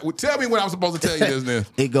right, well, tell me when I'm supposed to tell you this then.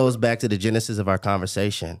 It goes back to the genesis of our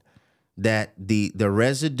conversation that the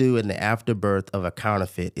residue and the afterbirth of a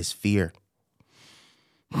counterfeit is fear.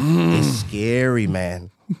 It's scary,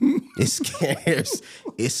 man. It scares.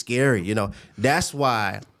 It's scary. You know, that's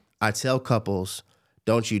why I tell couples,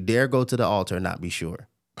 don't you dare go to the altar and not be sure.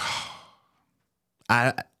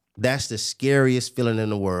 That's the scariest feeling in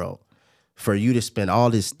the world. for you to spend all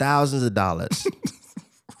these thousands of dollars.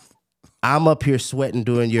 I'm up here sweating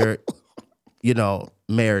doing your,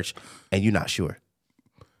 marriage, and you're not sure.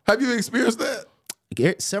 Have you experienced that?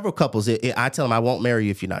 Several couples, I tell them I won't marry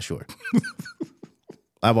you if you're not sure.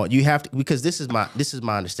 I won't. You have to, because this is my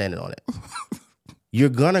understanding on it. You're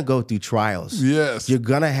gonna go through trials. Yes. You're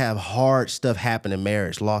gonna have hard stuff happen in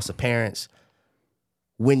marriage, loss of parents.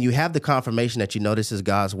 When you have the confirmation that you know this is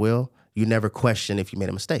God's will, you never question if you made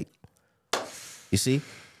a mistake. You see?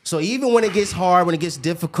 So even when it gets hard, when it gets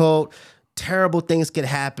difficult, terrible things could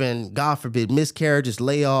happen. God forbid, miscarriages,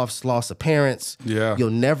 layoffs, loss of parents. Yeah. You'll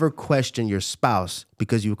never question your spouse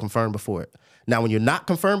because you were confirmed before it. Now, when you're not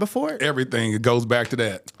confirmed before it, Everything goes back to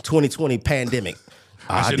that. 2020 pandemic.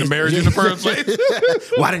 I shouldn't have married you in the first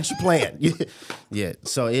place. Why didn't you plan? Yeah.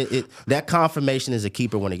 So that confirmation is a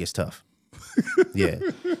keeper when it gets tough. Yeah.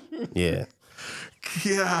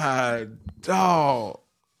 God, dog.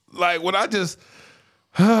 Like when I just,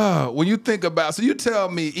 when you think about, so you tell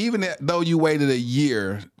me, even though you waited a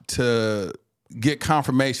year to get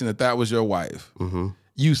confirmation that was your wife,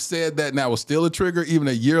 you said that now was still a trigger even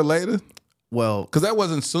a year later? Well, Because that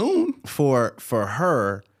wasn't soon. for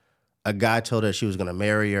her, a guy told her she was going to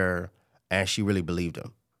marry her, and she really believed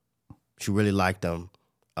him. She really liked him,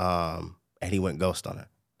 and he went ghost on her.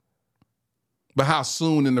 But how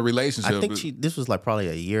soon in the relationship? I think this was like probably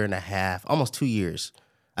a year and a half, almost 2 years.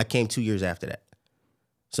 I came 2 years after that.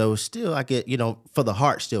 So still, I get, for the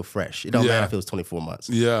heart, still fresh. It don't matter if it was 24 months.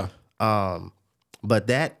 Yeah. But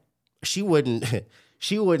that, she wouldn't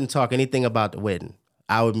talk anything about the wedding.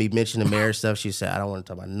 I would be mentioning marriage stuff. She said, I don't want to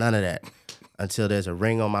talk about none of that until there's a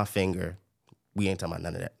ring on my finger. We ain't talking about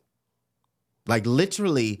none of that. Like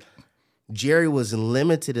literally, Jerry was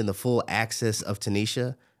limited in the full access of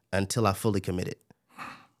Tanisha until I fully committed.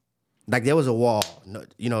 Like there was a wall,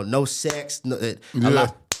 no sex.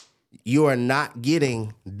 You are not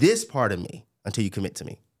getting this part of me until you commit to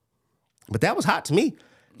me. But that was hot to me.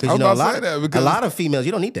 Because a lot of females,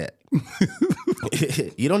 you don't need that.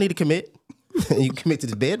 You don't need to commit. You can commit to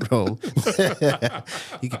the bedroom.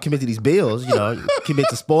 You can commit to these bills, you can commit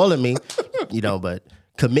to spoiling me, but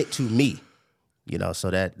commit to me.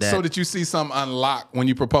 So that So did you see something unlock when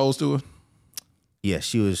you proposed to her? Yeah,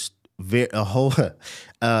 she was the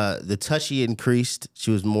touchy increased.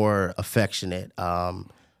 She was more affectionate,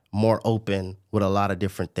 more open with a lot of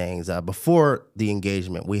different things. Before the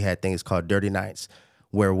engagement, we had things called dirty nights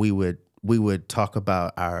where we would talk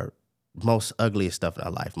about our most ugliest stuff in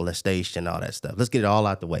our life, molestation, all that stuff. Let's get it all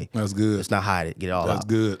out the way. That's good. Let's not hide it. Get it all out. That's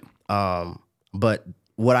good. But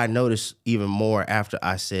what I noticed even more after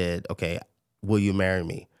I said, okay, will you marry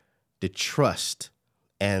me? The trust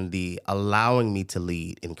and the allowing me to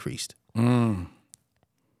lead increased. It's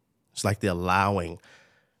like the allowing,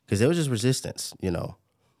 because there was just resistance,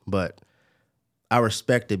 But I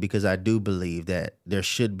respect it because I do believe that there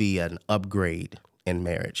should be an upgrade in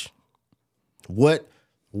marriage. What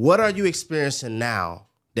are you experiencing now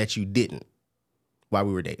that you didn't while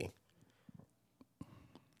we were dating?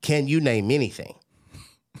 Can you name anything?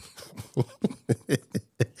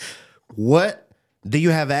 What do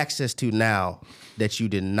you have access to now that you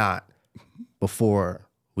did not before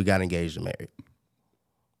we got engaged and married?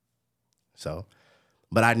 So,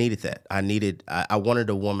 but I needed that. I wanted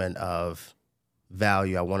a woman of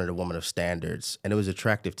value. I wanted a woman of standards, and it was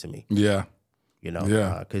attractive to me. Yeah.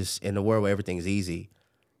 Because in the world where everything's easy,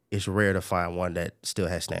 it's rare to find one that still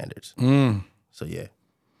has standards. So yeah.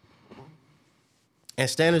 And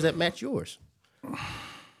standards that match yours.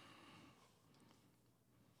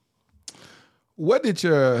 What did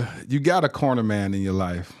you got a corner man in your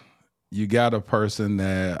life? You got a person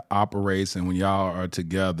that operates, and when y'all are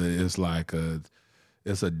together, it's like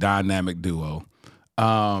it's a dynamic duo.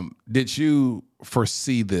 Did you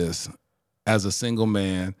foresee this as a single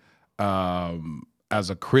man, as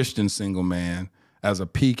a Christian single man, as a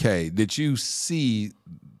PK? Did you see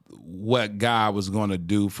what God was going to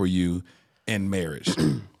do for you in marriage?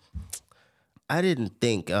 I didn't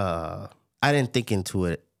think into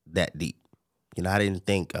it that deep. I didn't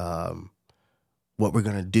think what we're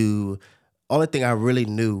gonna do. Only thing I really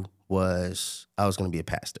knew was I was gonna be a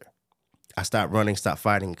pastor. I stopped running, stopped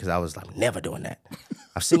fighting because I was like, never doing that.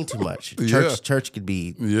 I've seen too much. Church could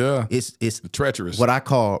be it's treacherous. What I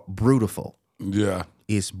call brutal. Yeah.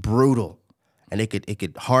 It's brutal. And it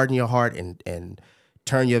could harden your heart and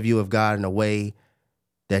turn your view of God in a way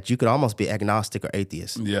that you could almost be agnostic or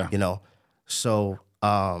atheist. Yeah. So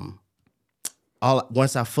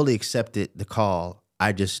once I fully accepted the call,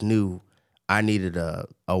 I just knew I needed a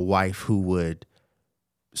wife who would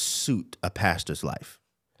suit a pastor's life.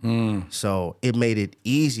 So it made it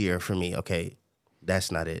easier for me. Okay,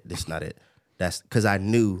 that's not it. This is not it. That's because I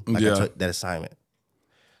knew I Yeah. took that assignment.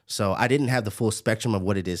 So I didn't have the full spectrum of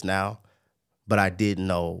what it is now, but I did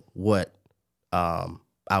know what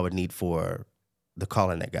I would need for the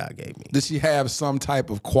calling that God gave me. Did she have some type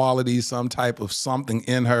of quality, some type of something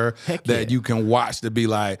in her Heck that yeah. you can watch to be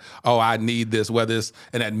like, oh, I need this, whether it's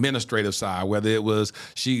an administrative side, whether it was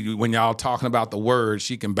when y'all talking about the word,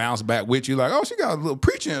 she can bounce back with you like, oh, she got a little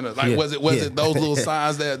preaching in her. Like, Yeah, was it those little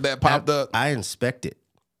signs that popped up? I inspect it.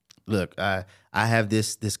 Look, I have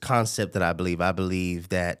this concept that I believe. I believe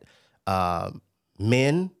that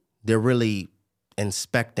men, they're really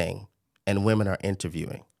inspecting and women are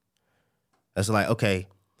interviewing. It's like, okay,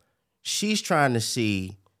 she's trying to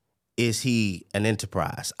see, is he an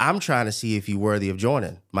enterprise? I'm trying to see if he's worthy of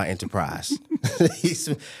joining my enterprise.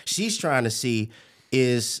 She's trying to see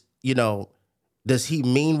does he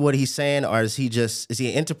mean what he's saying, or is he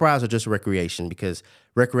an enterprise or just recreation? Because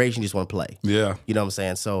recreation, you just want to play. Yeah. You know what I'm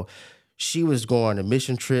saying? So she was going to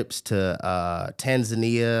mission trips to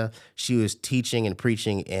Tanzania. She was teaching and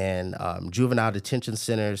preaching in juvenile detention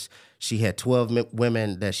centers. She had 12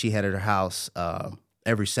 women that she had at her house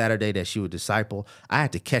every Saturday that she would disciple. I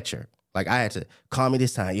had to catch her. Like, I had to, call me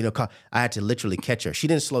this time. I had to literally catch her. She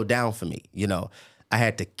didn't slow down for me. I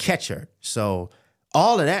had to catch her. So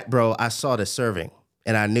all of that, bro, I saw the serving.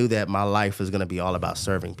 And I knew that my life was going to be all about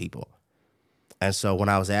serving people. And so when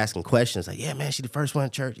I was asking questions, like, yeah, man, she the first one in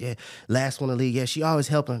church. Yeah, last one in the league. Yeah, she always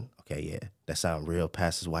helping. Okay, yeah, that sounds real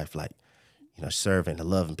pastor's wife, like, serving and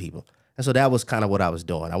loving people. And so that was kind of what I was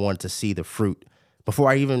doing. I wanted to see the fruit before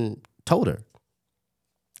I even told her.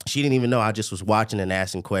 She didn't even know. I just was watching and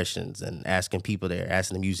asking questions and asking people there,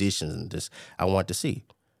 asking the musicians, and just I wanted to see.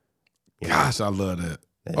 Gosh, I love that.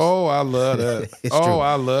 Oh, I love that. It's oh, true.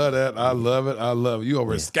 I love that. I love it. I love it. You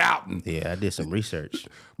over scouting. Yeah, I did some research.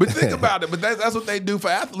 But think about it. But that's what they do for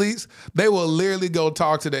athletes. They will literally go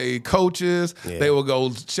talk to their coaches. Yeah. They will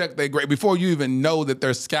go check their grade before you even know that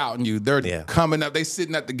they're scouting you. They're coming up. They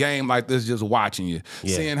sitting at the game like this, just watching you,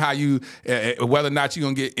 seeing how you, whether or not you're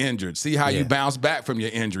gonna get injured. See how you bounce back from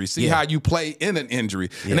your injury. See how you play in an injury.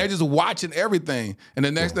 And they're just watching everying. And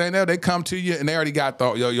the next thing they come to you and they already got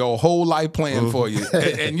your whole life plan for you.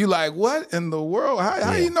 And you like, what in the world?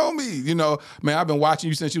 How you know me? Man, I've been watching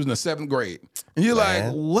you since you was in the 7th grade. And you're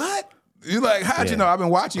like, what? You're like, how'd you know? I've been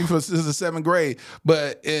watching you since the 7th grade.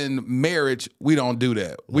 But in marriage, we don't do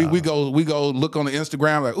that. We go look on the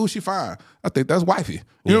Instagram like, ooh, she fine. I think that's wifey.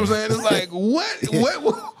 You know what I'm saying? It's like,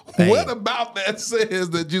 what about that says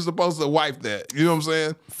that you're supposed to wife that? You know what I'm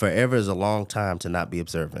saying? Forever is a long time to not be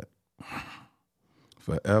observant.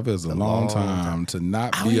 Forever is a long time to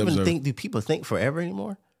not I be don't even observant. do people think forever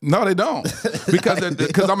anymore? No, they don't. Because I'm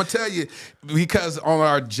gonna tell you, because on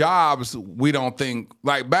our jobs, we don't think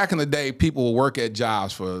like back in the day, people will work at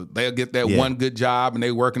jobs they'll get that one good job and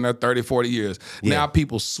they working there 30, 40 years. Now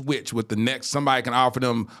people switch with the next, somebody can offer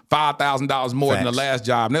them $5,000 more than the last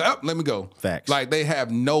job. Now, let me go. Facts. Like they have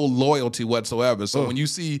no loyalty whatsoever. So when you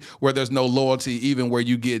see where there's no loyalty, even where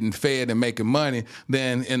you getting fed and making money,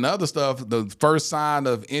 then in the other stuff, the first sign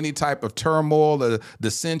of any type of turmoil or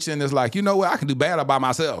dissension is like, you know what, I can do better by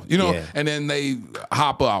myself. And then they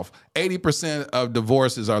hop off. 80% of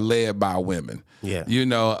divorces are led by women. Yeah.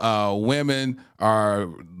 Women are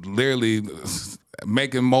literally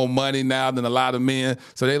making more money now than a lot of men.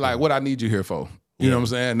 So they like, what I need you here for? You know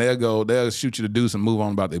what I'm saying? They'll shoot you to deuce and move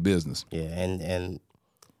on about their business. Yeah, and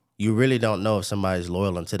you really don't know if somebody's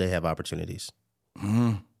loyal until they have opportunities.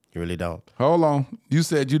 Mm-hmm. You really don't. Hold on. You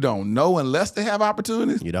said you don't know unless they have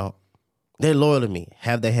opportunities? You don't. They're loyal to me.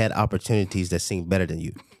 Have they had opportunities that seem better than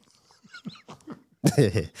you?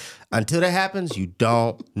 Until that happens, you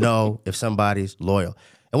don't know if somebody's loyal.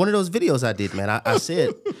 And one of those videos I did, man, I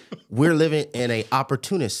said, we're living in an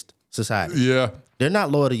opportunist society. Yeah. They're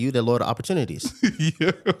not loyal to you. They're loyal to opportunities.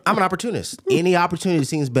 I'm an opportunist. Any opportunity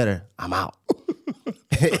seems better, I'm out.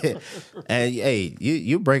 And hey,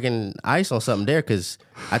 you're breaking ice on something there because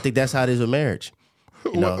I think that's how it is with marriage.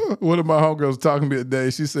 One of my homegirls talking to me today.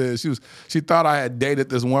 She said she thought I had dated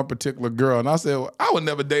this one particular girl, and I said, well, I would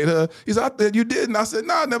never date her. He said, you didn't? I said,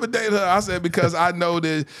 no, I never dated her. I said, because I know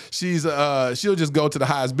that she'll just go to the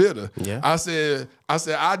highest bidder. Yeah. I said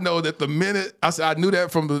I know that the minute I knew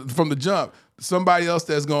that from the jump. Somebody else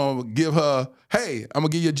that's gonna give her, hey, I'm gonna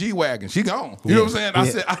give you a G-Wagon. She gone. You know what I'm saying? I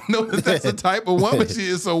said, I know that's the type of woman she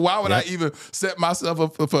is, so why would I even set myself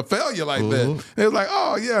up for failure like that? They was like,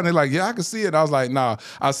 oh, yeah. And they're like, yeah, I can see it. I was like, nah.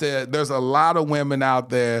 I said, there's a lot of women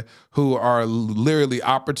out there who are literally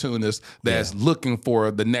opportunists that's looking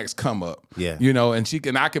for the next come up. Yeah.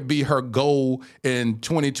 And I could be her goal in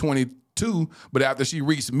 2023 2, but after she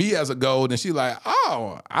reached me as a goal, then she like,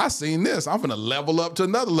 oh, I seen this. I'm gonna level up to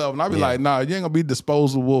another level. And I'll be like, nah, you ain't gonna be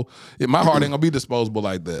disposable. My heart ain't gonna be disposable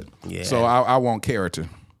like that. Yeah. So I want character.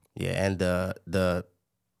 Yeah, and the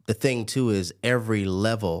thing too is every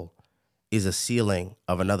level is a ceiling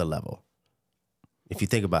of another level. If you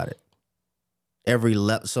think about it, every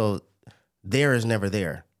level. So there is never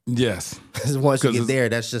there. Yes. Once you get there,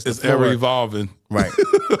 that's just it's the floor. ever evolving. Right.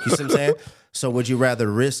 You see what I'm saying? So would you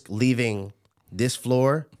rather risk leaving this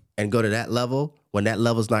floor and go to that level when that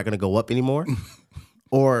level's not going to go up anymore?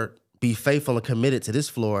 Or be faithful and committed to this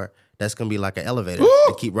floor that's going to be like an elevator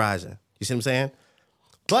and keep rising? You see what I'm saying?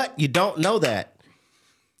 But you don't know that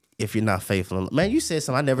if you're not faithful. Man, you said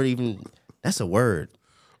something I never even, that's a word.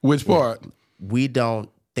 Which part? We don't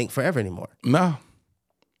think forever anymore. No.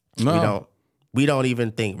 We don't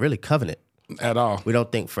even think really covenant. At all. We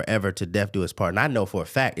don't think forever to death do us part. And I know for a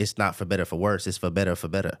fact it's not for better, for worse. It's for better, for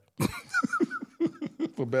better.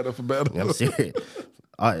 For better, for better. I'm serious.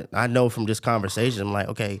 I know from just conversation, I'm like,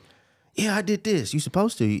 okay, yeah, I did this. You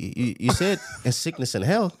supposed to. You said in sickness and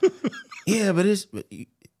health. Yeah, but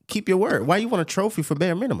keep your word. Why you want a trophy for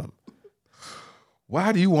bare minimum?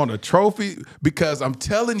 Why do you want a trophy? Because I'm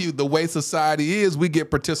telling you, the way society is, we get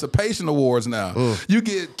participation awards now. You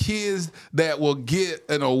get kids that will get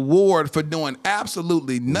an award for doing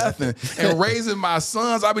absolutely nothing. And raising my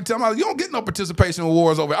sons, I be telling them, you don't get no participation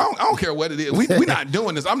awards over. I don't care what it is. We're not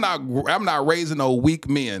doing this. I'm not raising no weak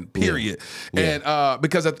men. Period. Yeah. And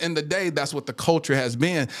because at the end of the day, that's what the culture has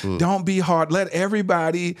been. Don't be hard. Let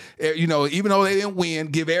everybody, even though they didn't win,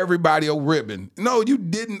 give everybody a ribbon. No, you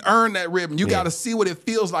didn't earn that ribbon. You got to see what it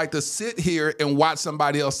feels like to sit here and watch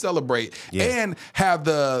somebody else celebrate and have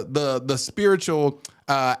the spiritual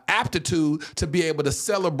aptitude to be able to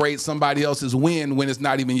celebrate somebody else's win when it's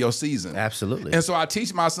not even your season. Absolutely. And so I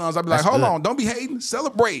teach my sons, I'll be like, hold on, don't be hating,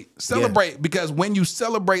 celebrate. Because when you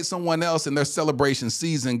celebrate someone else in their celebration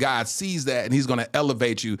season, God sees that and he's going to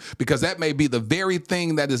elevate you, because that may be the very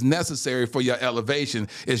thing that is necessary for your elevation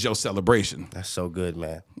is your celebration. That's so good,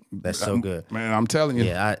 man. That's so good. Man, I'm telling you.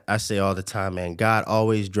 Yeah, I say all the time, man, God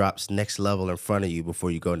always drops next level in front of you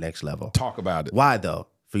before you go next level. Talk about it. Why, though?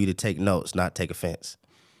 For you to take notes, not take offense.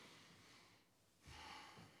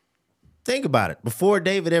 Think about it. Before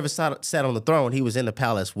David ever sat on the throne, he was in the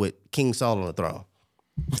palace with King Saul on the throne.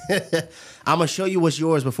 I'm going to show you what's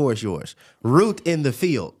yours before it's yours. Ruth in the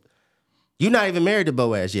field. You're not even married to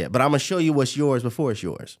Boaz yet, but I'm going to show you what's yours before it's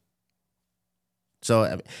yours.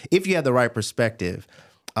 So if you have the right perspective,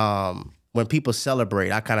 when people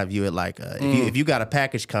celebrate, I kind of view it like if you got a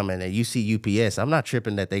package coming and you see UPS, I'm not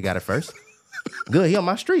tripping that they got it first. Good, he on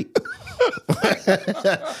my street.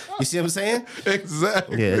 You see what I'm saying?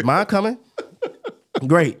 Exactly. Yeah, is mine coming?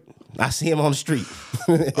 Great. I see him on the street.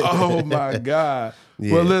 Oh my God.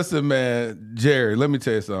 Yeah. Well, listen, man, Jerry, let me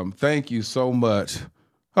tell you something. Thank you so much.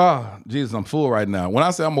 Oh, Jesus, I'm full right now. When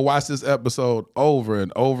I say I'm gonna watch this episode over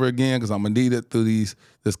and over again, because I'm gonna need it through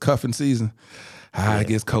this cuffing season. It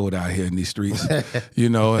gets cold out here in these streets, and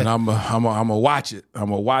I'm gonna watch it. I'm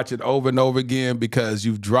gonna watch it over and over again, because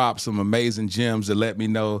you've dropped some amazing gems that let me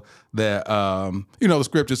know that the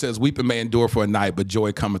scripture says, "Weeping may endure for a night, but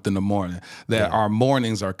joy cometh in the morning." That our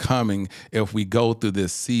mornings are coming if we go through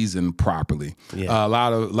this season properly. Yeah. A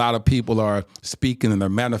lot of people are speaking and they're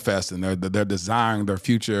manifesting. They're desiring their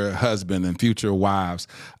future husband and future wives,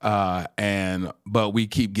 but we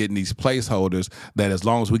keep getting these placeholders that as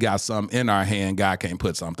long as we got something in our hand, God can't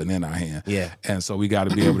put something in our hand. Yeah. And so we got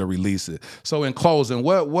to be able to release it. So in closing,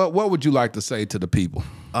 what would you like to say to the people?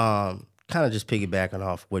 Kind of just piggybacking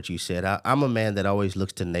off what you said. I'm a man that always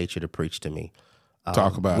looks to nature to preach to me.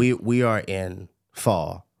 Talk about it. We are in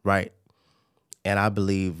fall, right? And I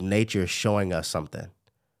believe nature is showing us something.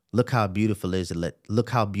 Look how beautiful it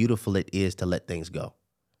is to let things go.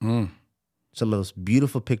 Some of those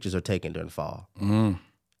beautiful pictures are taken during fall. And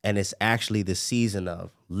it's actually the season of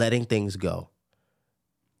letting things go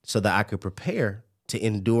so that I could prepare to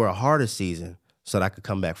endure a harder season so that I could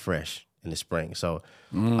come back fresh in the spring. So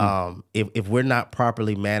if we're not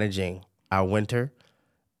properly managing our winter,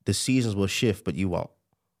 the seasons will shift, but you won't.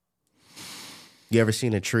 You ever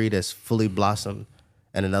seen a tree that's fully blossomed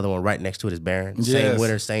and another one right next to it is barren? Yes. Same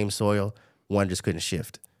winter, same soil, one just couldn't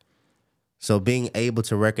shift. So being able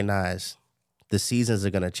to recognize the seasons are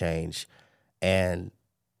going to change, and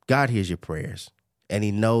God hears your prayers, and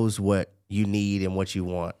he knows what you need and what you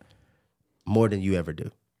want more than you ever do.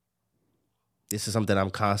 This is something I'm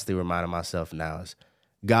constantly reminding myself now is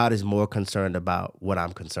God is more concerned about what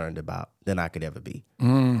I'm concerned about than I could ever be.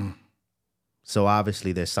 So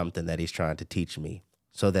obviously there's something that he's trying to teach me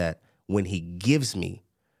so that when he gives me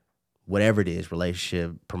whatever it is,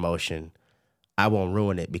 relationship, promotion, I won't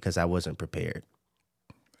ruin it because I wasn't prepared.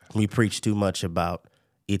 We preach too much about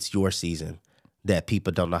it's your season that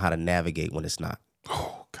people don't know how to navigate when it's not.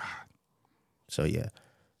 Oh, God. So, yeah.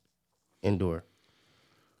 Endure.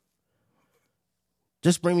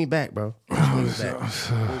 Just bring me back, bro. Just bring me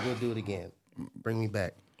back. We'll do it again. Bring me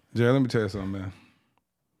back. Jay, let me tell you something, man.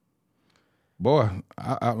 Boy,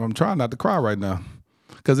 I'm trying not to cry right now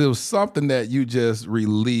because it was something that you just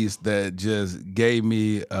released that just gave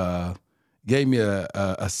me a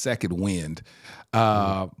second wind.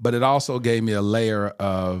 But it also gave me a layer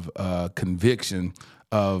of conviction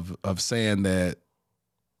of saying that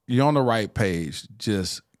you're on the right page.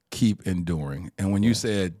 Just keep enduring. And when you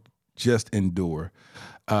said just endure,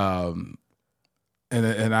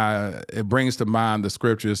 it brings to mind the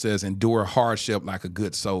scripture that says, endure hardship like a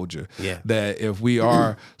good soldier. Yeah. That if we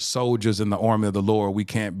are soldiers in the army of the Lord, we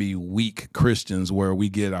can't be weak Christians where we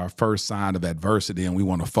get our first sign of adversity and we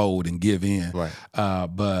want to fold and give in. Right.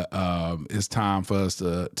 But it's time for us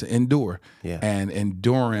to endure. Yeah. And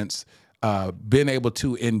endurance, being able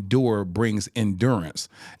to endure brings endurance,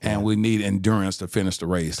 and we need endurance to finish the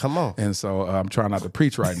race. Come on. And so I'm trying not to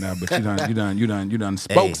preach right now, but you done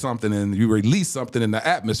spoke something and you released something in the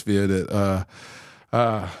atmosphere that,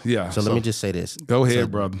 yeah. So let me just say this. Go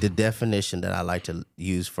ahead, brother. The definition that I like to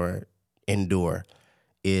use for endure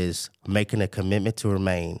is making a commitment to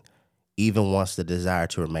remain even once the desire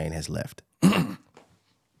to remain has left.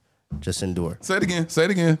 Just endure. Say it again. Say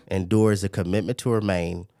it again. Endure is a commitment to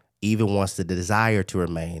remain even once the desire to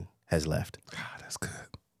remain has left. God, that's good.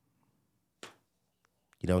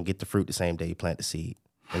 You don't get the fruit the same day you plant the seed.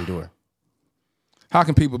 Endure. How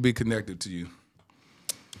can people be connected to you?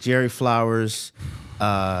 Jerry Flowers,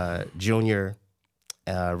 Jr.,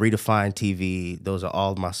 Redefine TV. Those are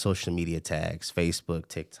all my social media tags: Facebook,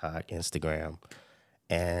 TikTok, Instagram,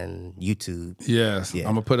 and YouTube. Yes. Yeah.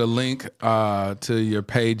 I'm going to put a link to your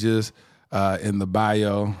pages in the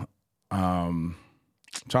bio. I'm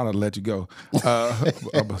trying to let you go. I'm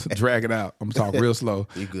going to drag it out. I'm going to talk real slow.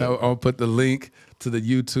 You good. I'm going to put the link to the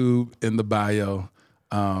YouTube in the bio.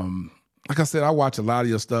 Like I said, I watch a lot of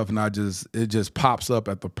your stuff, and it just pops up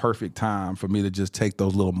at the perfect time for me to just take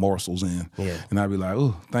those little morsels in. Yeah. And I'd be like,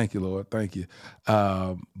 oh, thank you, Lord, thank you.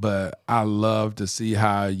 But I love to see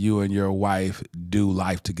how you and your wife do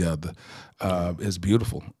life together. It's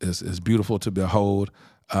beautiful. It's beautiful to behold.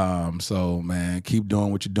 So, man, keep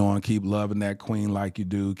doing what you're doing. Keep loving that queen like you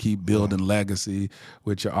do. Keep building legacy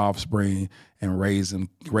with your offspring and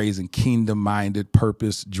raising kingdom-minded,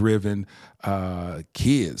 purpose-driven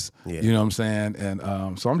kids. Yeah. You know what I'm saying?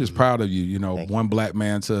 And so I'm just proud of you. You know, one black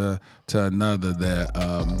man to another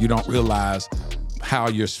that you don't realize how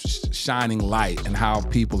you're shining light and how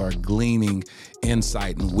people are gleaning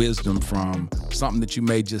insight and wisdom from something that you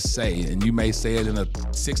may just say, and you may say it in a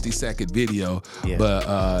 60-second video,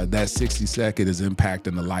 but that 60-second is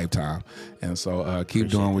impacting a lifetime. And so keep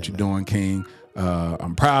doing what you're doing, King.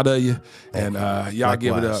 I'm proud of you, and y'all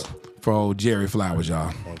give it up for old Jerry Flowers,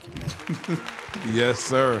 y'all. Thank you, man. Yes,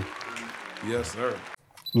 sir. Yes, sir.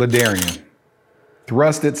 Ladarian,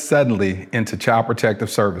 thrusted suddenly into Child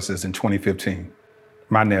Protective Services in 2015.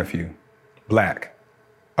 My nephew, black,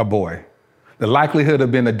 a boy. The likelihood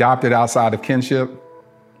of being adopted outside of kinship,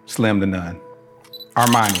 slim to none.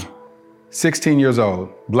 Armani, 16 years old,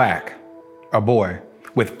 black, a boy,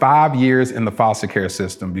 with 5 years in the foster care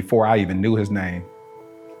system before I even knew his name.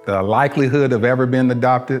 The likelihood of ever being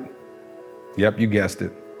adopted, yep, you guessed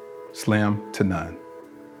it, slim to none.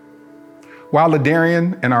 While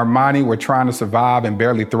Ladarian and Armani were trying to survive and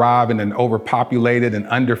barely thrive in an overpopulated and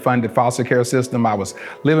underfunded foster care system, I was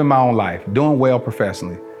living my own life, doing well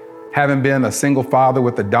professionally. Having been a single father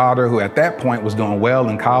with a daughter who at that point was doing well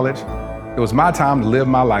in college, it was my time to live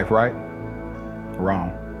my life, right?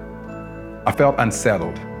 Wrong. I felt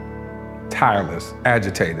unsettled, tireless,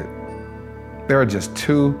 agitated. There are just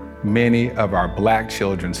too many of our black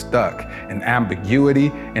children stuck in ambiguity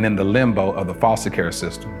and in the limbo of the foster care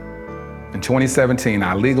system. In 2017,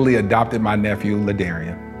 I legally adopted my nephew,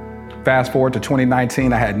 Ladarian. Fast forward to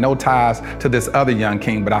 2019, I had no ties to this other young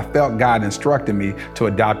king, but I felt God instructed me to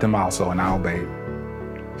adopt him also, and I obeyed.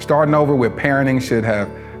 Starting over with parenting should have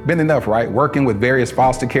been enough, right? Working with various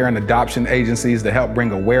foster care and adoption agencies to help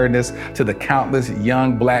bring awareness to the countless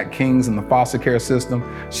young black kings in the foster care system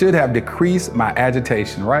should have decreased my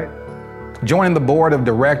agitation, right? Joining the board of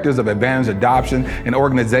directors of Advantage Adoption, an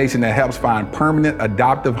organization that helps find permanent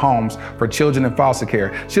adoptive homes for children in foster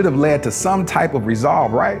care, should have led to some type of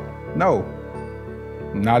resolve, right? No,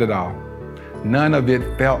 not at all. None of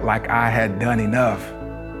it felt like I had done enough.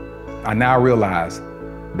 I now realize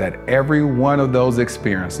that every one of those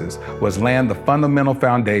experiences was laying the fundamental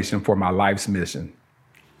foundation for my life's mission,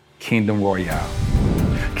 Kingdom Royale.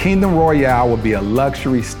 Kingdom Royale will be a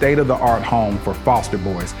luxury, state-of-the-art home for foster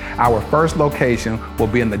boys. Our first location will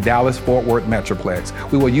be in the Dallas-Fort Worth Metroplex.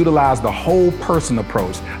 We will utilize the whole person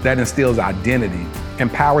approach that instills identity,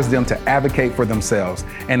 empowers them to advocate for themselves,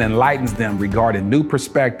 and enlightens them regarding new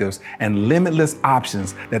perspectives and limitless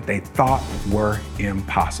options that they thought were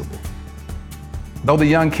impossible. Though the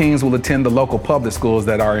young kings will attend the local public schools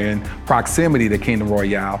that are in proximity to Kingdom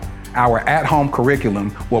Royale, our at-home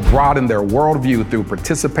curriculum will broaden their worldview through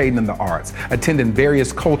participating in the arts, attending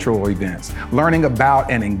various cultural events, learning about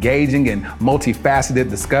and engaging in multifaceted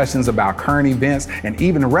discussions about current events and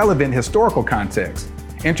even relevant historical context,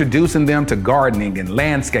 introducing them to gardening and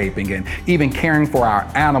landscaping and even caring for our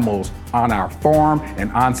animals on our farm and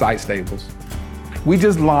on-site stables. We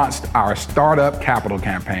just launched our Startup Capital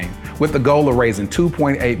campaign with the goal of raising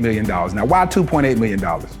 $2.8 million. Now, why $2.8 million?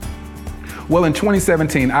 Well, in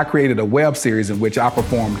 2017, I created a web series in which I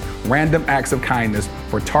performed random acts of kindness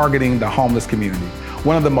for targeting the homeless community.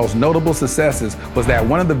 One of the most notable successes was that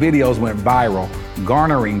one of the videos went viral,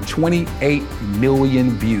 garnering 28 million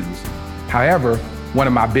views. However, one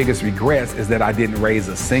of my biggest regrets is that I didn't raise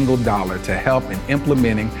a single dollar to help in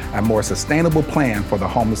implementing a more sustainable plan for the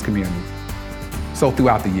homeless community. So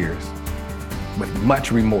throughout the years, with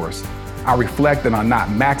much remorse, I reflected on not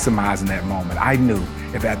maximizing that moment. I knew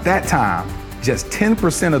if at that time, just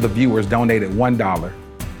 10% of the viewers donated $1,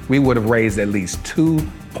 we would have raised at least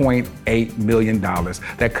 $2.8 million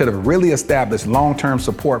that could have really established long-term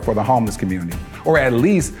support for the homeless community, or at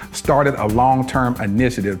least started a long-term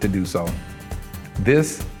initiative to do so.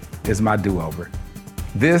 This is my do-over.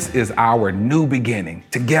 This is our new beginning.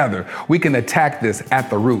 Together, we can attack this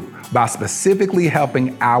at the root by specifically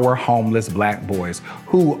helping our homeless Black boys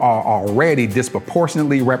who are already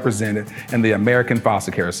disproportionately represented in the American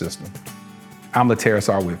foster care system. I'm Laterras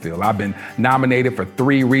R. Whitfield. I've been nominated for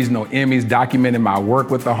 3 regional Emmys documenting my work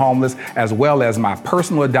with the homeless as well as my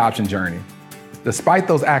personal adoption journey. Despite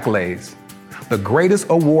those accolades, the greatest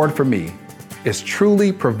award for me is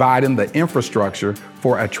truly providing the infrastructure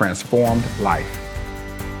for a transformed life.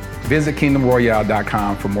 Visit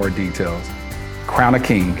KingdomRoyale.com for more details. Crown a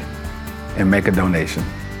king and make a donation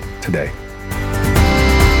today.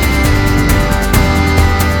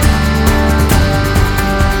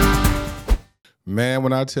 Man,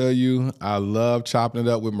 when I tell you I love chopping it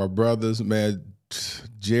up with my brothers, man,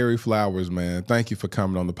 Jerry Flowers, man, thank you for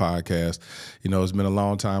coming on the podcast. You know, it's been a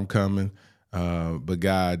long time coming, but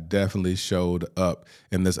God definitely showed up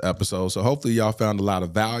in this episode. So hopefully y'all found a lot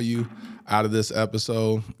of value out of this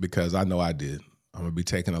episode, because I know I did. I'm going to be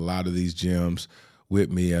taking a lot of these gems with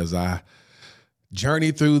me as I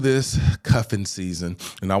journey through this cuffing season,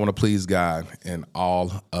 and I want to please God in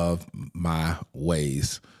all of my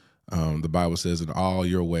ways. The Bible says, in all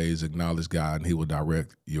your ways, acknowledge God, and he will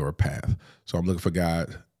direct your path. So I'm looking for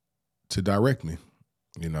God to direct me,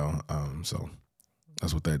 you know, so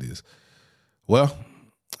that's what that is. Well,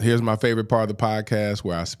 here's my favorite part of the podcast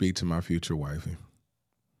where I speak to my future wifey.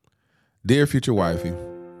 Dear future wifey,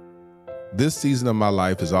 this season of my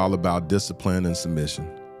life is all about discipline and submission.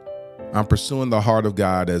 I'm pursuing the heart of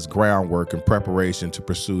God as groundwork and preparation to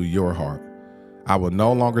pursue your heart. I will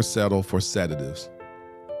no longer settle for sedatives,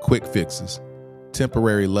 quick fixes,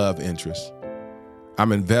 temporary love interests.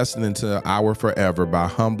 I'm investing into our forever by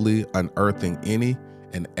humbly unearthing any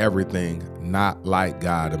and everything not like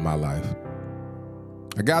God in my life.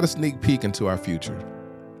 I got a sneak peek into our future.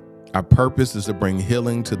 Our purpose is to bring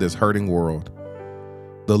healing to this hurting world.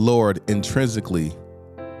 The Lord intrinsically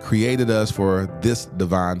created us for this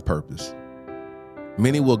divine purpose.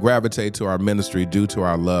 Many will gravitate to our ministry due to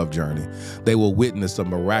our love journey. They will witness a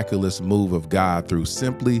miraculous move of God through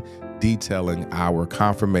simply detailing our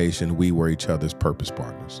confirmation we were each other's purpose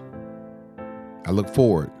partners. I look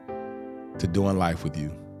forward to doing life with you.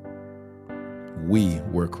 We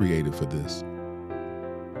were created for this.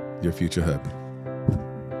 Your future hubby.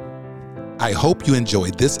 I hope you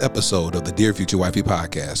enjoyed this episode of the Dear Future Wifey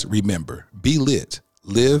podcast. Remember, be lit,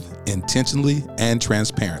 live intentionally and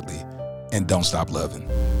transparently, and don't stop loving.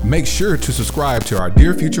 Make sure to subscribe to our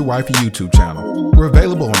Dear Future Wifey YouTube channel. We're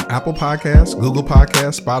available on Apple Podcasts, Google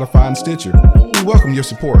Podcasts, Spotify, and Stitcher. We welcome your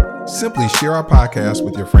support. Simply share our podcast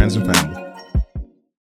with your friends and family.